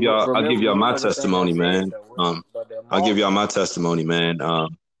 and I'll give y'all my testimony, man. I'll give y'all my testimony, man.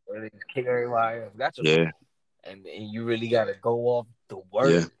 Yeah. And you really got to go off the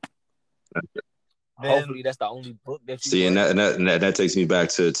word. Yeah. Hopefully, that's the only book that you see, and that takes me back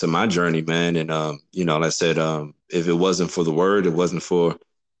to my journey, man. And like I said, if it wasn't for the word, it wasn't for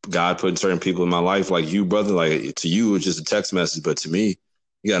God putting certain people in my life, like you, brother. Like to you, it was just a text message, but to me,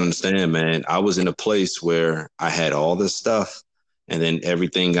 you gotta understand, man. I was in a place where I had all this stuff, and then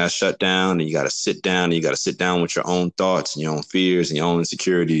everything got shut down, and you got to sit down, and you got to sit down with your own thoughts and your own fears and your own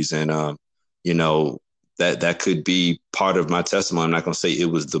insecurities, and that could be part of my testimony. I'm not gonna say it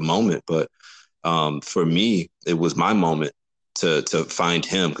was the moment, but for me, it was my moment to find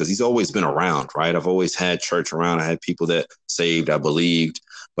him, because he's always been around, right? I've always had church around. I had people that saved, I believed,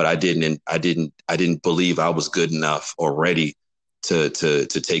 but I didn't believe I was good enough or ready to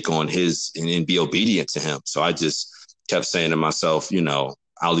take on his and be obedient to him. So I just kept saying to myself,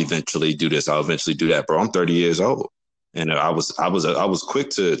 I'll eventually do this. I'll eventually do that, bro. I'm 30 years old. And I was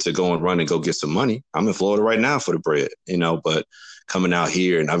quick to go and run and go get some money. I'm in Florida right now for the bread, but coming out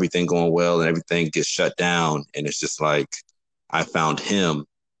here and everything going well and everything gets shut down. And it's just like, I found him,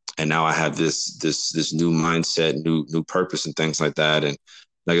 and now I have this new mindset, new purpose and things like that. And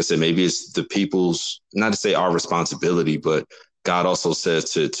like I said, maybe it's the people's, not to say our responsibility, but God also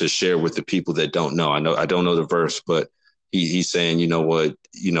says to share with the people that don't know. I don't know the verse, but he's saying, you know what,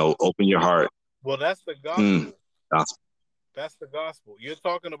 open your heart. Well, that's the gospel. That's the gospel. You're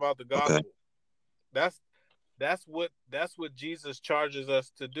talking about the gospel. Okay. That's what Jesus charges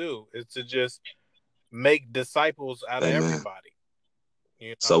us to do, is to just make disciples out of everybody.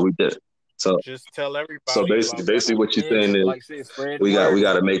 So we did. So just tell everybody. So basically what you're saying is we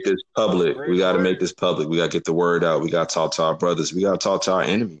got to make this public. We got to make this public. We got to get the word out. We got to talk to our brothers. We got to talk to our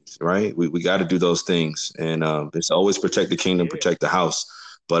enemies, right? We got to do those things. And it's always protect the kingdom, protect the house.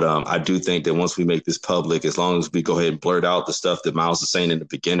 But I do think that once we make this public, as long as we go ahead and blurt out the stuff that Miles was saying in the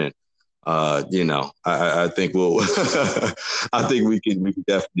beginning, I think I think we can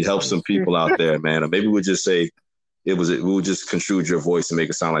definitely help some people out there, man. Or maybe we'll just say we'll just construe your voice and make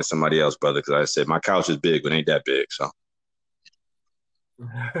it sound like somebody else, brother. Because I said my couch is big, but it ain't that big. So,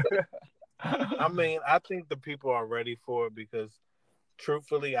 I mean, I think the people are ready for it, because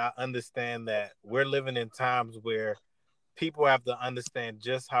truthfully, I understand that we're living in times where people have to understand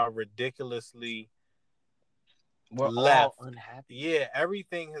just how ridiculously we're all unhappy. Yeah,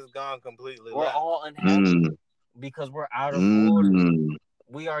 everything has gone completely We're left. all unhappy because we're out of order.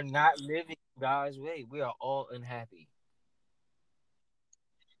 We are not living God's way. We are all unhappy.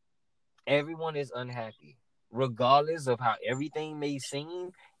 Everyone is unhappy. Regardless of how everything may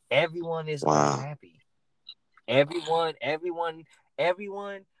seem, everyone is unhappy. Everyone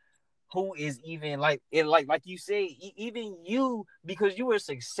who is even like you say, even you, because you were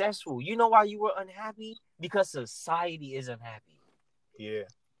successful. You know why you were unhappy? Because society is unhappy. Yeah.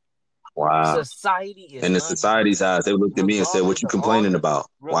 Wow. Society is in the society's eyes, they looked at me and said, "What you complaining about?"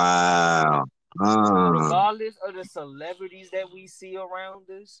 Wow. Regardless of the celebrities that we see around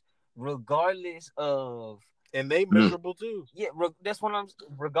us, regardless of, and they miserable too. Yeah, that's what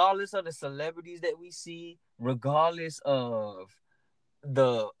regardless of the celebrities that we see, regardless of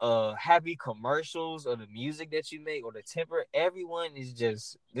happy commercials or the music that you make or the temper, everyone is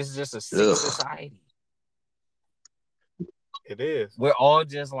just, this is just a sick Ugh. society. It is. We're all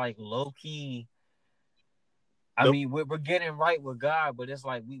just like low key. I mean, we're getting right with God, but it's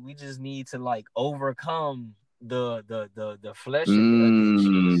like we just need to like overcome the flesh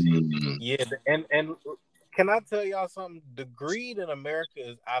Mm. Yeah, and can I tell y'all something? The greed in America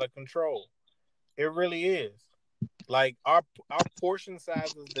is out of control. It really is. Like our portion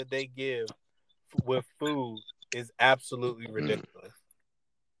sizes that they give with food is absolutely ridiculous.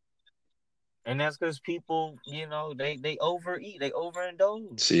 And that's because people, you know, they overeat, they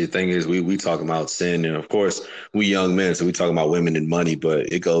overindulge. See, the thing is, we talking about sin, and of course, we young men, so we talking about women and money,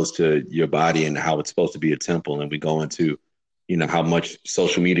 but it goes to your body and how it's supposed to be a temple, and we go into, you know, how much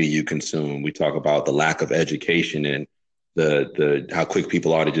social media you consume. We talk about the lack of education and the how quick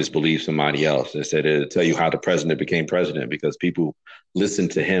people are to just believe somebody else. Instead of tell you how the president became president, because people listened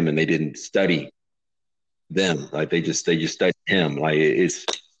to him and they didn't study them, like they just studied him. Like it's.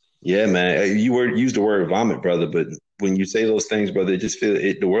 Yeah, man. You used the word vomit, brother, but when you say those things, brother, it just feel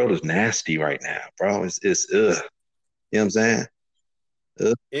it. The world is nasty right now, bro. It's ugh. You know what I'm saying?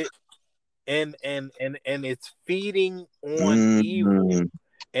 Ugh. And it's feeding on evil.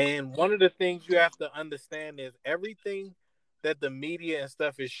 And one of the things you have to understand is everything that the media and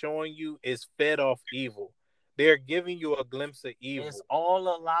stuff is showing you is fed off evil. They're giving you a glimpse of evil. It's all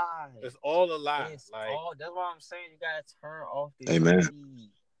a lie. It's all a lie. It's all, that's why I'm saying you gotta turn off the Amen. TV.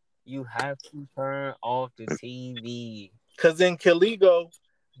 You have to turn off the TV. Because in Kiligo,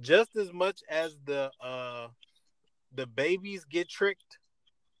 just as much as the babies get tricked,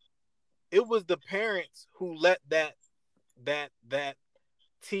 it was the parents who let that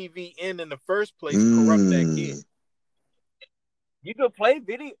TV in the first place corrupt that kid. You can play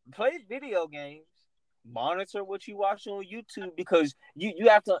video games, monitor what you watch on YouTube, because you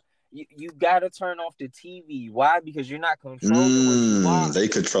have to. You gotta turn off the TV. Why? Because you're not controlling what you watch. They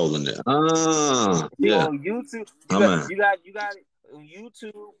controlling it. Yeah. On YouTube, you got on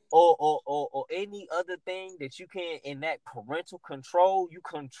YouTube or any other thing that you can, in that parental control, you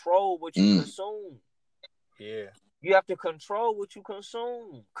control what you consume. Yeah. You have to control what you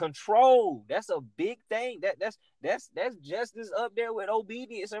consume. Control. That's a big thing. That's just as up there with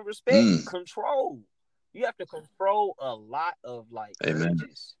obedience and respect. Control. You have to control a lot of like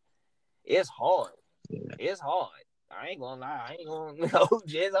urges. It's hard. Yeah. It's hard. I ain't gonna lie. I ain't gonna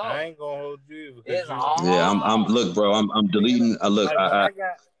hold you. It's hard. I ain't gonna hold you. It's hard. Yeah, I'm. Look, bro. I'm deleting. Look,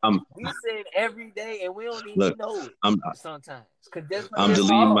 we said every day, and we don't even know it. Sometimes, I'm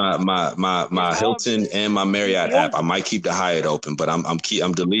deleting my Hilton and my Marriott app. I might keep the Hyatt open, but I'm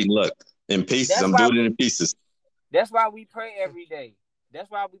deleting. Look, in pieces. I'm doing it in pieces. That's why we pray every day.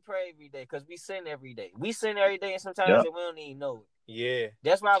 Because we sin every day. We sin every day, and sometimes we don't even know it. Yeah.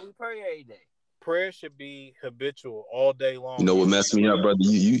 That's why we pray every day. Prayer should be habitual all day long. You know what messed me up, brother?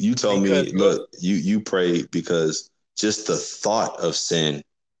 You told me, look, you pray because just the thought of sin,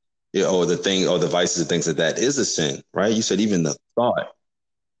 or the thing, or the vices and things like that is a sin, right? You said even the thought.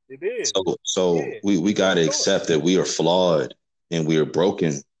 It is. So we got to accept that we are flawed and we are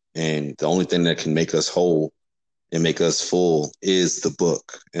broken, and the only thing that can make us whole and make us full is the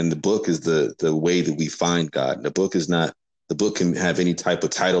book. And the book is the way that we find God. The book can have any type of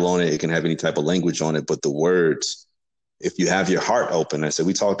title on it. It can have any type of language on it, but the words, if you have your heart open, I said,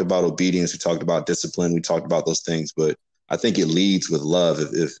 we talked about obedience, we talked about discipline, we talked about those things, but I think it leads with love.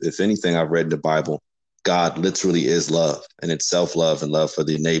 If anything I've read in the Bible, God literally is love, and it's self-love and love for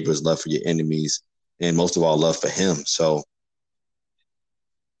your neighbors, love for your enemies, and most of all, love for him. So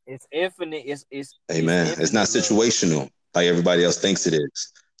it's infinite. It's amen. It's not situational like everybody else thinks it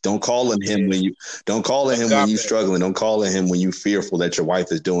is. Don't call on him when you're struggling. Don't call on him when you're fearful that your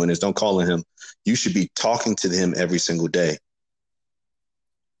wife is doing this. Don't call on him. You should be talking to him every single day.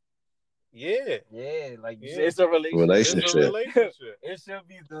 Yeah, like it's a relationship. It's a relationship. It should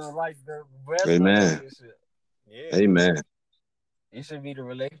be the best relationship. Yeah. Amen. It should be the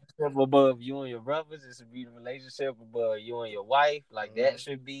relationship above you and your brothers. It should be the relationship above you and your wife. Like that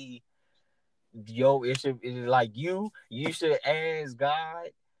should be, it's like you should ask God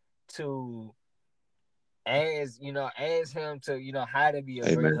to, ask him to, how to be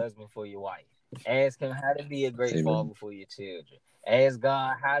a great husband for your wife. Ask him how to be a great father for your children. Ask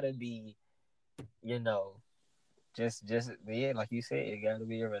God how to be, just like you said, it got to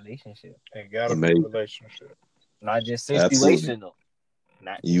be a relationship. It got to be a relationship. Not just situational.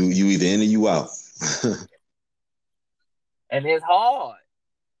 You either in or you out. And it's hard.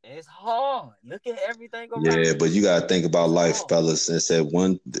 It's hard. Look at everything around. Yeah, but you gotta think about life, fellas. And said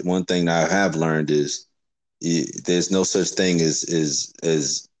one thing that I have learned is there's no such thing as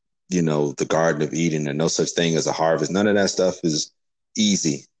the Garden of Eden, and no such thing as a harvest. None of that stuff is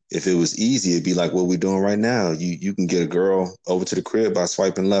easy. If it was easy, it'd be like what we're doing right now. You can get a girl over to the crib by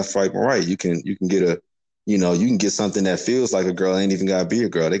swiping left, swiping right. You can get you can get something that feels like a girl, ain't even gotta be a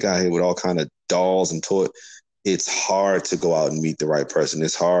girl. They got here with all kind of dolls and toys. It's hard to go out and meet the right person.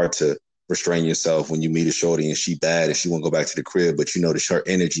 It's hard to restrain yourself when you meet a shorty and she bad and she won't go back to the crib, but the her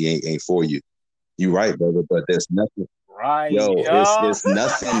energy ain't for you. You right, brother, but there's nothing. Right. It's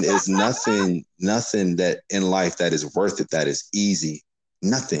nothing that in life that is worth it, that is easy.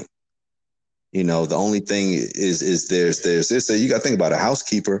 Nothing. The only thing is there's this. You got to think about a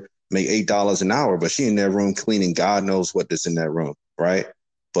housekeeper make $8 an hour, but she in that room cleaning. God knows what is in that room, right?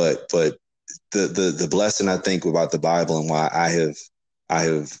 But the blessing I think about the Bible and why I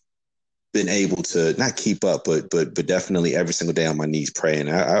have been able to not keep up, but definitely every single day on my knees praying.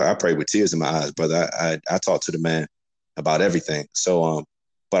 I pray with tears in my eyes, brother. I talk to the man about everything. So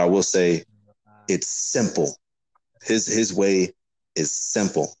but I will say it's simple. His way is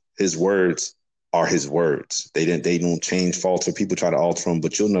simple. His words are his words. They don't change, falter. People try to alter them,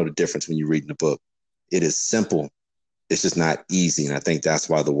 but you'll know the difference when you read in the book. It is simple. It's just not easy. And I think that's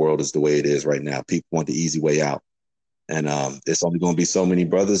why the world is the way it is right now. People want the easy way out. And there's only going to be so many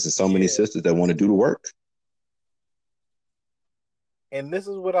brothers and so many sisters that want to do the work. And this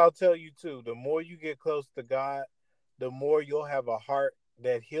is what I'll tell you too. The more you get close to God, the more you'll have a heart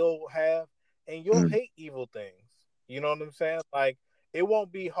that he'll have, and you'll hate evil things. You know what I'm saying? Like, it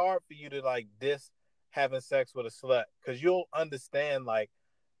won't be hard for you to like diss having sex with a slut, because you'll understand, like,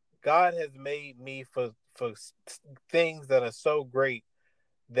 God has made me for things that are so great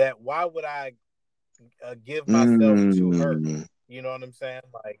that why would I give myself to her? You know what I'm saying?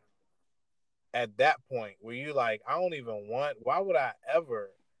 Like, at that point where you like, I don't even want, why would I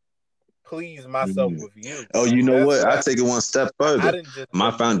ever please myself with you? Oh, like, you know what? I take it one step further.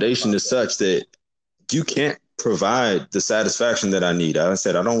 My foundation is such that you can't provide the satisfaction that I need. I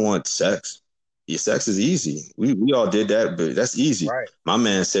said, I don't want sex. Your sex is easy. We all did that, but that's easy. Right. My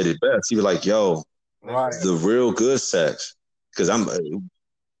man said it best. He was like, yo, the real good sex. Because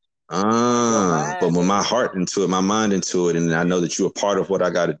but when my heart into it, my mind into it, and I know that you're a part of what I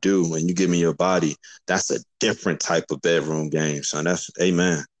got to do, and you give me your body, that's a different type of bedroom game, son. That's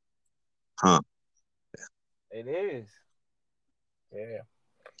amen. Huh. It is. Yeah.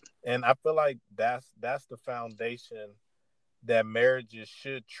 And I feel like that's the foundation that marriages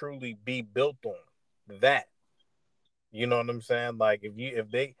should truly be built on. That, you know what I'm saying? Like,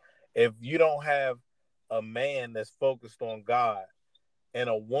 if you don't have a man that's focused on God and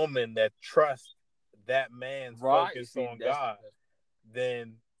a woman that trusts that man's focus on God,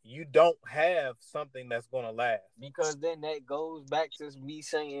 then you don't have something that's going to last. Because then that goes back to me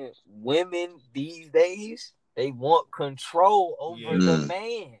saying women these days, they want control over the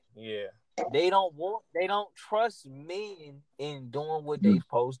man. Yeah. They don't trust men in doing what they're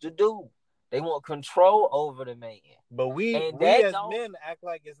supposed to do. They want control over the man. But we as men act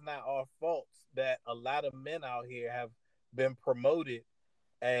like it's not our fault that a lot of men out here have been promoted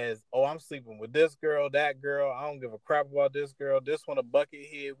as, oh, I'm sleeping with this girl, that girl. I don't give a crap about this girl. This one a bucket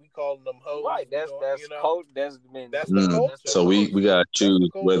head. We calling them hoes. Right. That's culture. That's the culture. So we gotta choose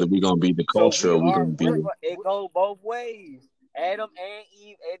whether we're gonna be the culture or we're gonna be. It goes both ways. Adam and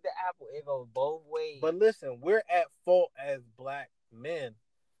Eve ate the apple. It goes both ways. But listen, we're at fault as black men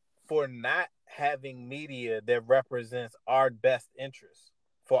for not having media that represents our best interests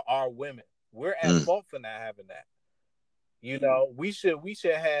for our women. We're at fault for not having that. You know, we should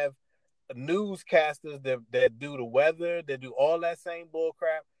have newscasters that do the weather, that do all that same bull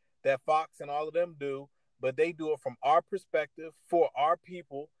crap that Fox and all of them do, but they do it from our perspective for our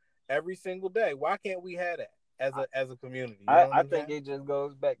people every single day. Why can't we have that as a community? You know I think it just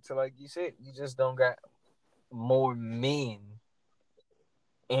goes back to, like you said, you just don't got more men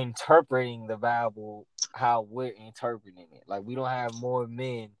interpreting the Bible how we're interpreting it. Like, we don't have more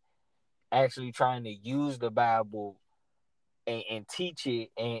men actually trying to use the Bible and teach it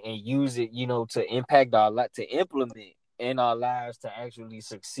and use it, you know, to impact our life, to implement in our lives, to actually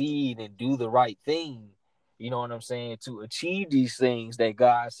succeed and do the right thing. You know what I'm saying? To achieve these things that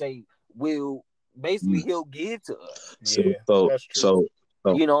God say will basically He'll give to us. So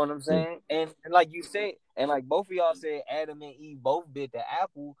you know what I'm saying? And like you said, and like both of y'all said, Adam and Eve both bit the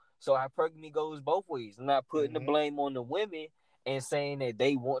apple. So hypergamy goes both ways. I'm not putting the blame on the women and saying that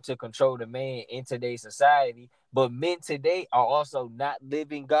they want to control the man in today's society, but men today are also not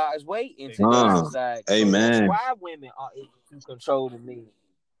living God's way in today's society. Amen. So that's why women are able to control the men.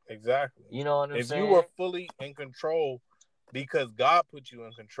 Exactly. You know what I'm saying? If you were fully in control because God put you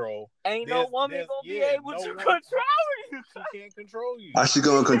in control. Ain't no woman gonna be able to control you. She can't control you. How's she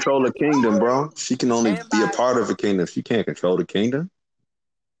gonna control a kingdom, bro? She can only be a part of a kingdom. She can't control the kingdom.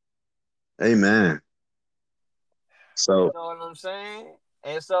 Amen. So you know what I'm saying?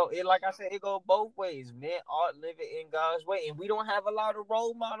 And so it, like I said, it go both ways. Men are living in God's way, and we don't have a lot of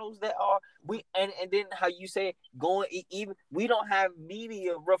role models that are and then how you say going even we don't have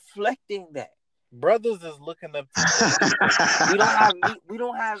media reflecting that. Brothers is looking up to we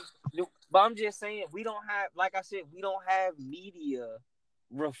don't have but I'm just saying we don't have, like I said, we don't have media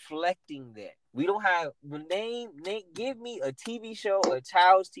reflecting that. We don't have give me a TV show, a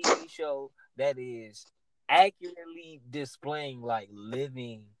child's TV show that is accurately displaying like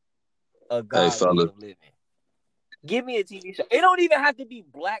living a godly way of living. Give me a TV show. It don't even have to be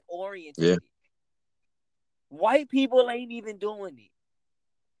black oriented. Yeah. White people ain't even doing it.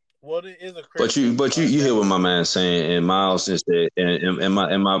 Well, it is a Christian, but you hear what my man's saying, and Miles is that, and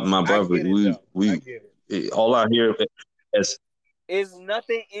my brother, all I hear is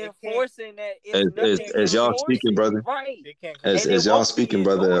nothing enforcing that. As y'all speaking, brother, right? As y'all speaking,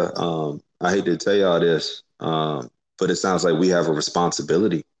 brother, I hate to tell y'all this, but it sounds like we have a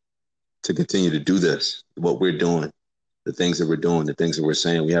responsibility to continue to do this. What we're doing, the things that we're doing, the things that we're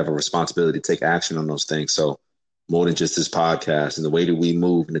saying, we have a responsibility to take action on those things. So, more than just this podcast and the way that we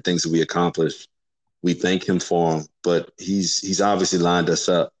move and the things that we accomplish, we thank him for them. But he's obviously lined us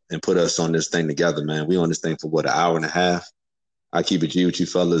up and put us on this thing together, man. We on this thing for what, an hour and a half? I keep it G with you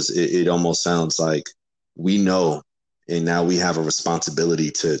fellas. It almost sounds like we know, and now we have a responsibility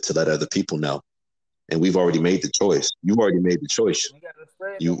to let other people know. And we've already made the choice. You already made the choice.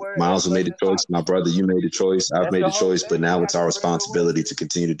 Miles made the choice. My brother, you made the choice. I've made the choice. But now it's our responsibility to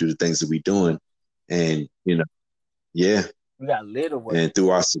continue to do the things that we're doing. And, yeah. We got little work. And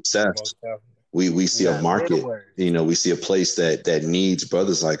through our success, we see a market. We see a place that needs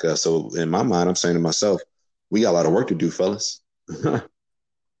brothers like us. So in my mind, I'm saying to myself, we got a lot of work to do, fellas. We got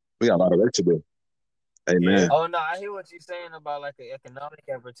a lot of work to do. Amen. Yeah. Oh no, I hear what you're saying about like an economic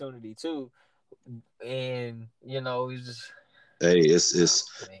opportunity too. And it's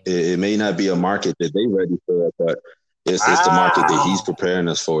just it may not be a market that they ready for, but it's the market that he's preparing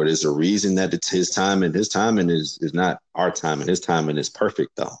us for. There's a reason that it's his time, and his timing is not our timing. His timing is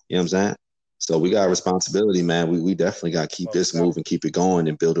perfect, though. You know what I'm saying? So we got a responsibility, man. We definitely got to keep this moving, keep it going,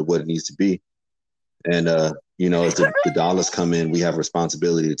 and build it what it needs to be. And as the dollars come in, we have a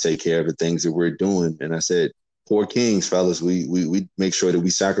responsibility to take care of the things that we're doing. And I said, poor kings, fellas, we make sure that we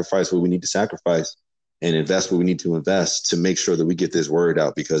sacrifice what we need to sacrifice and invest what we need to invest to make sure that we get this word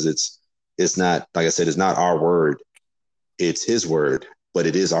out, because it's not, like I said, it's not our word. It's his word, but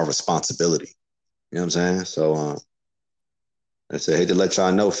it is our responsibility. You know what I'm saying? So I say, hate to let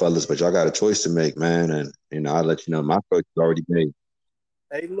y'all know, fellas, but y'all got a choice to make, man. And I'll let you know my choice is already made.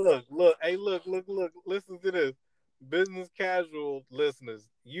 Hey, look. Listen to this. Business casual listeners,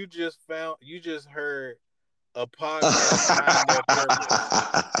 you just heard a podcast find their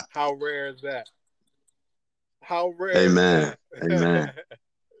purpose. How rare is that? How rare Amen. is that? Amen.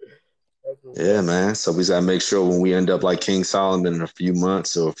 Yeah, man. So we just gotta make sure when we end up like King Solomon in a few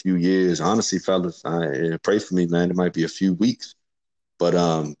months or a few years, honestly, fellas, pray for me, man. It might be a few weeks. But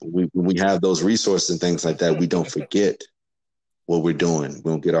when we have those resources and things like that, we don't forget what we're doing.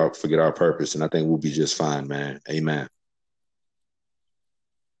 We don't forget our purpose, and I think we'll be just fine, man. Amen.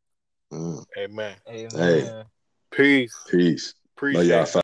 Amen. Hey. Peace. Appreciate y'all.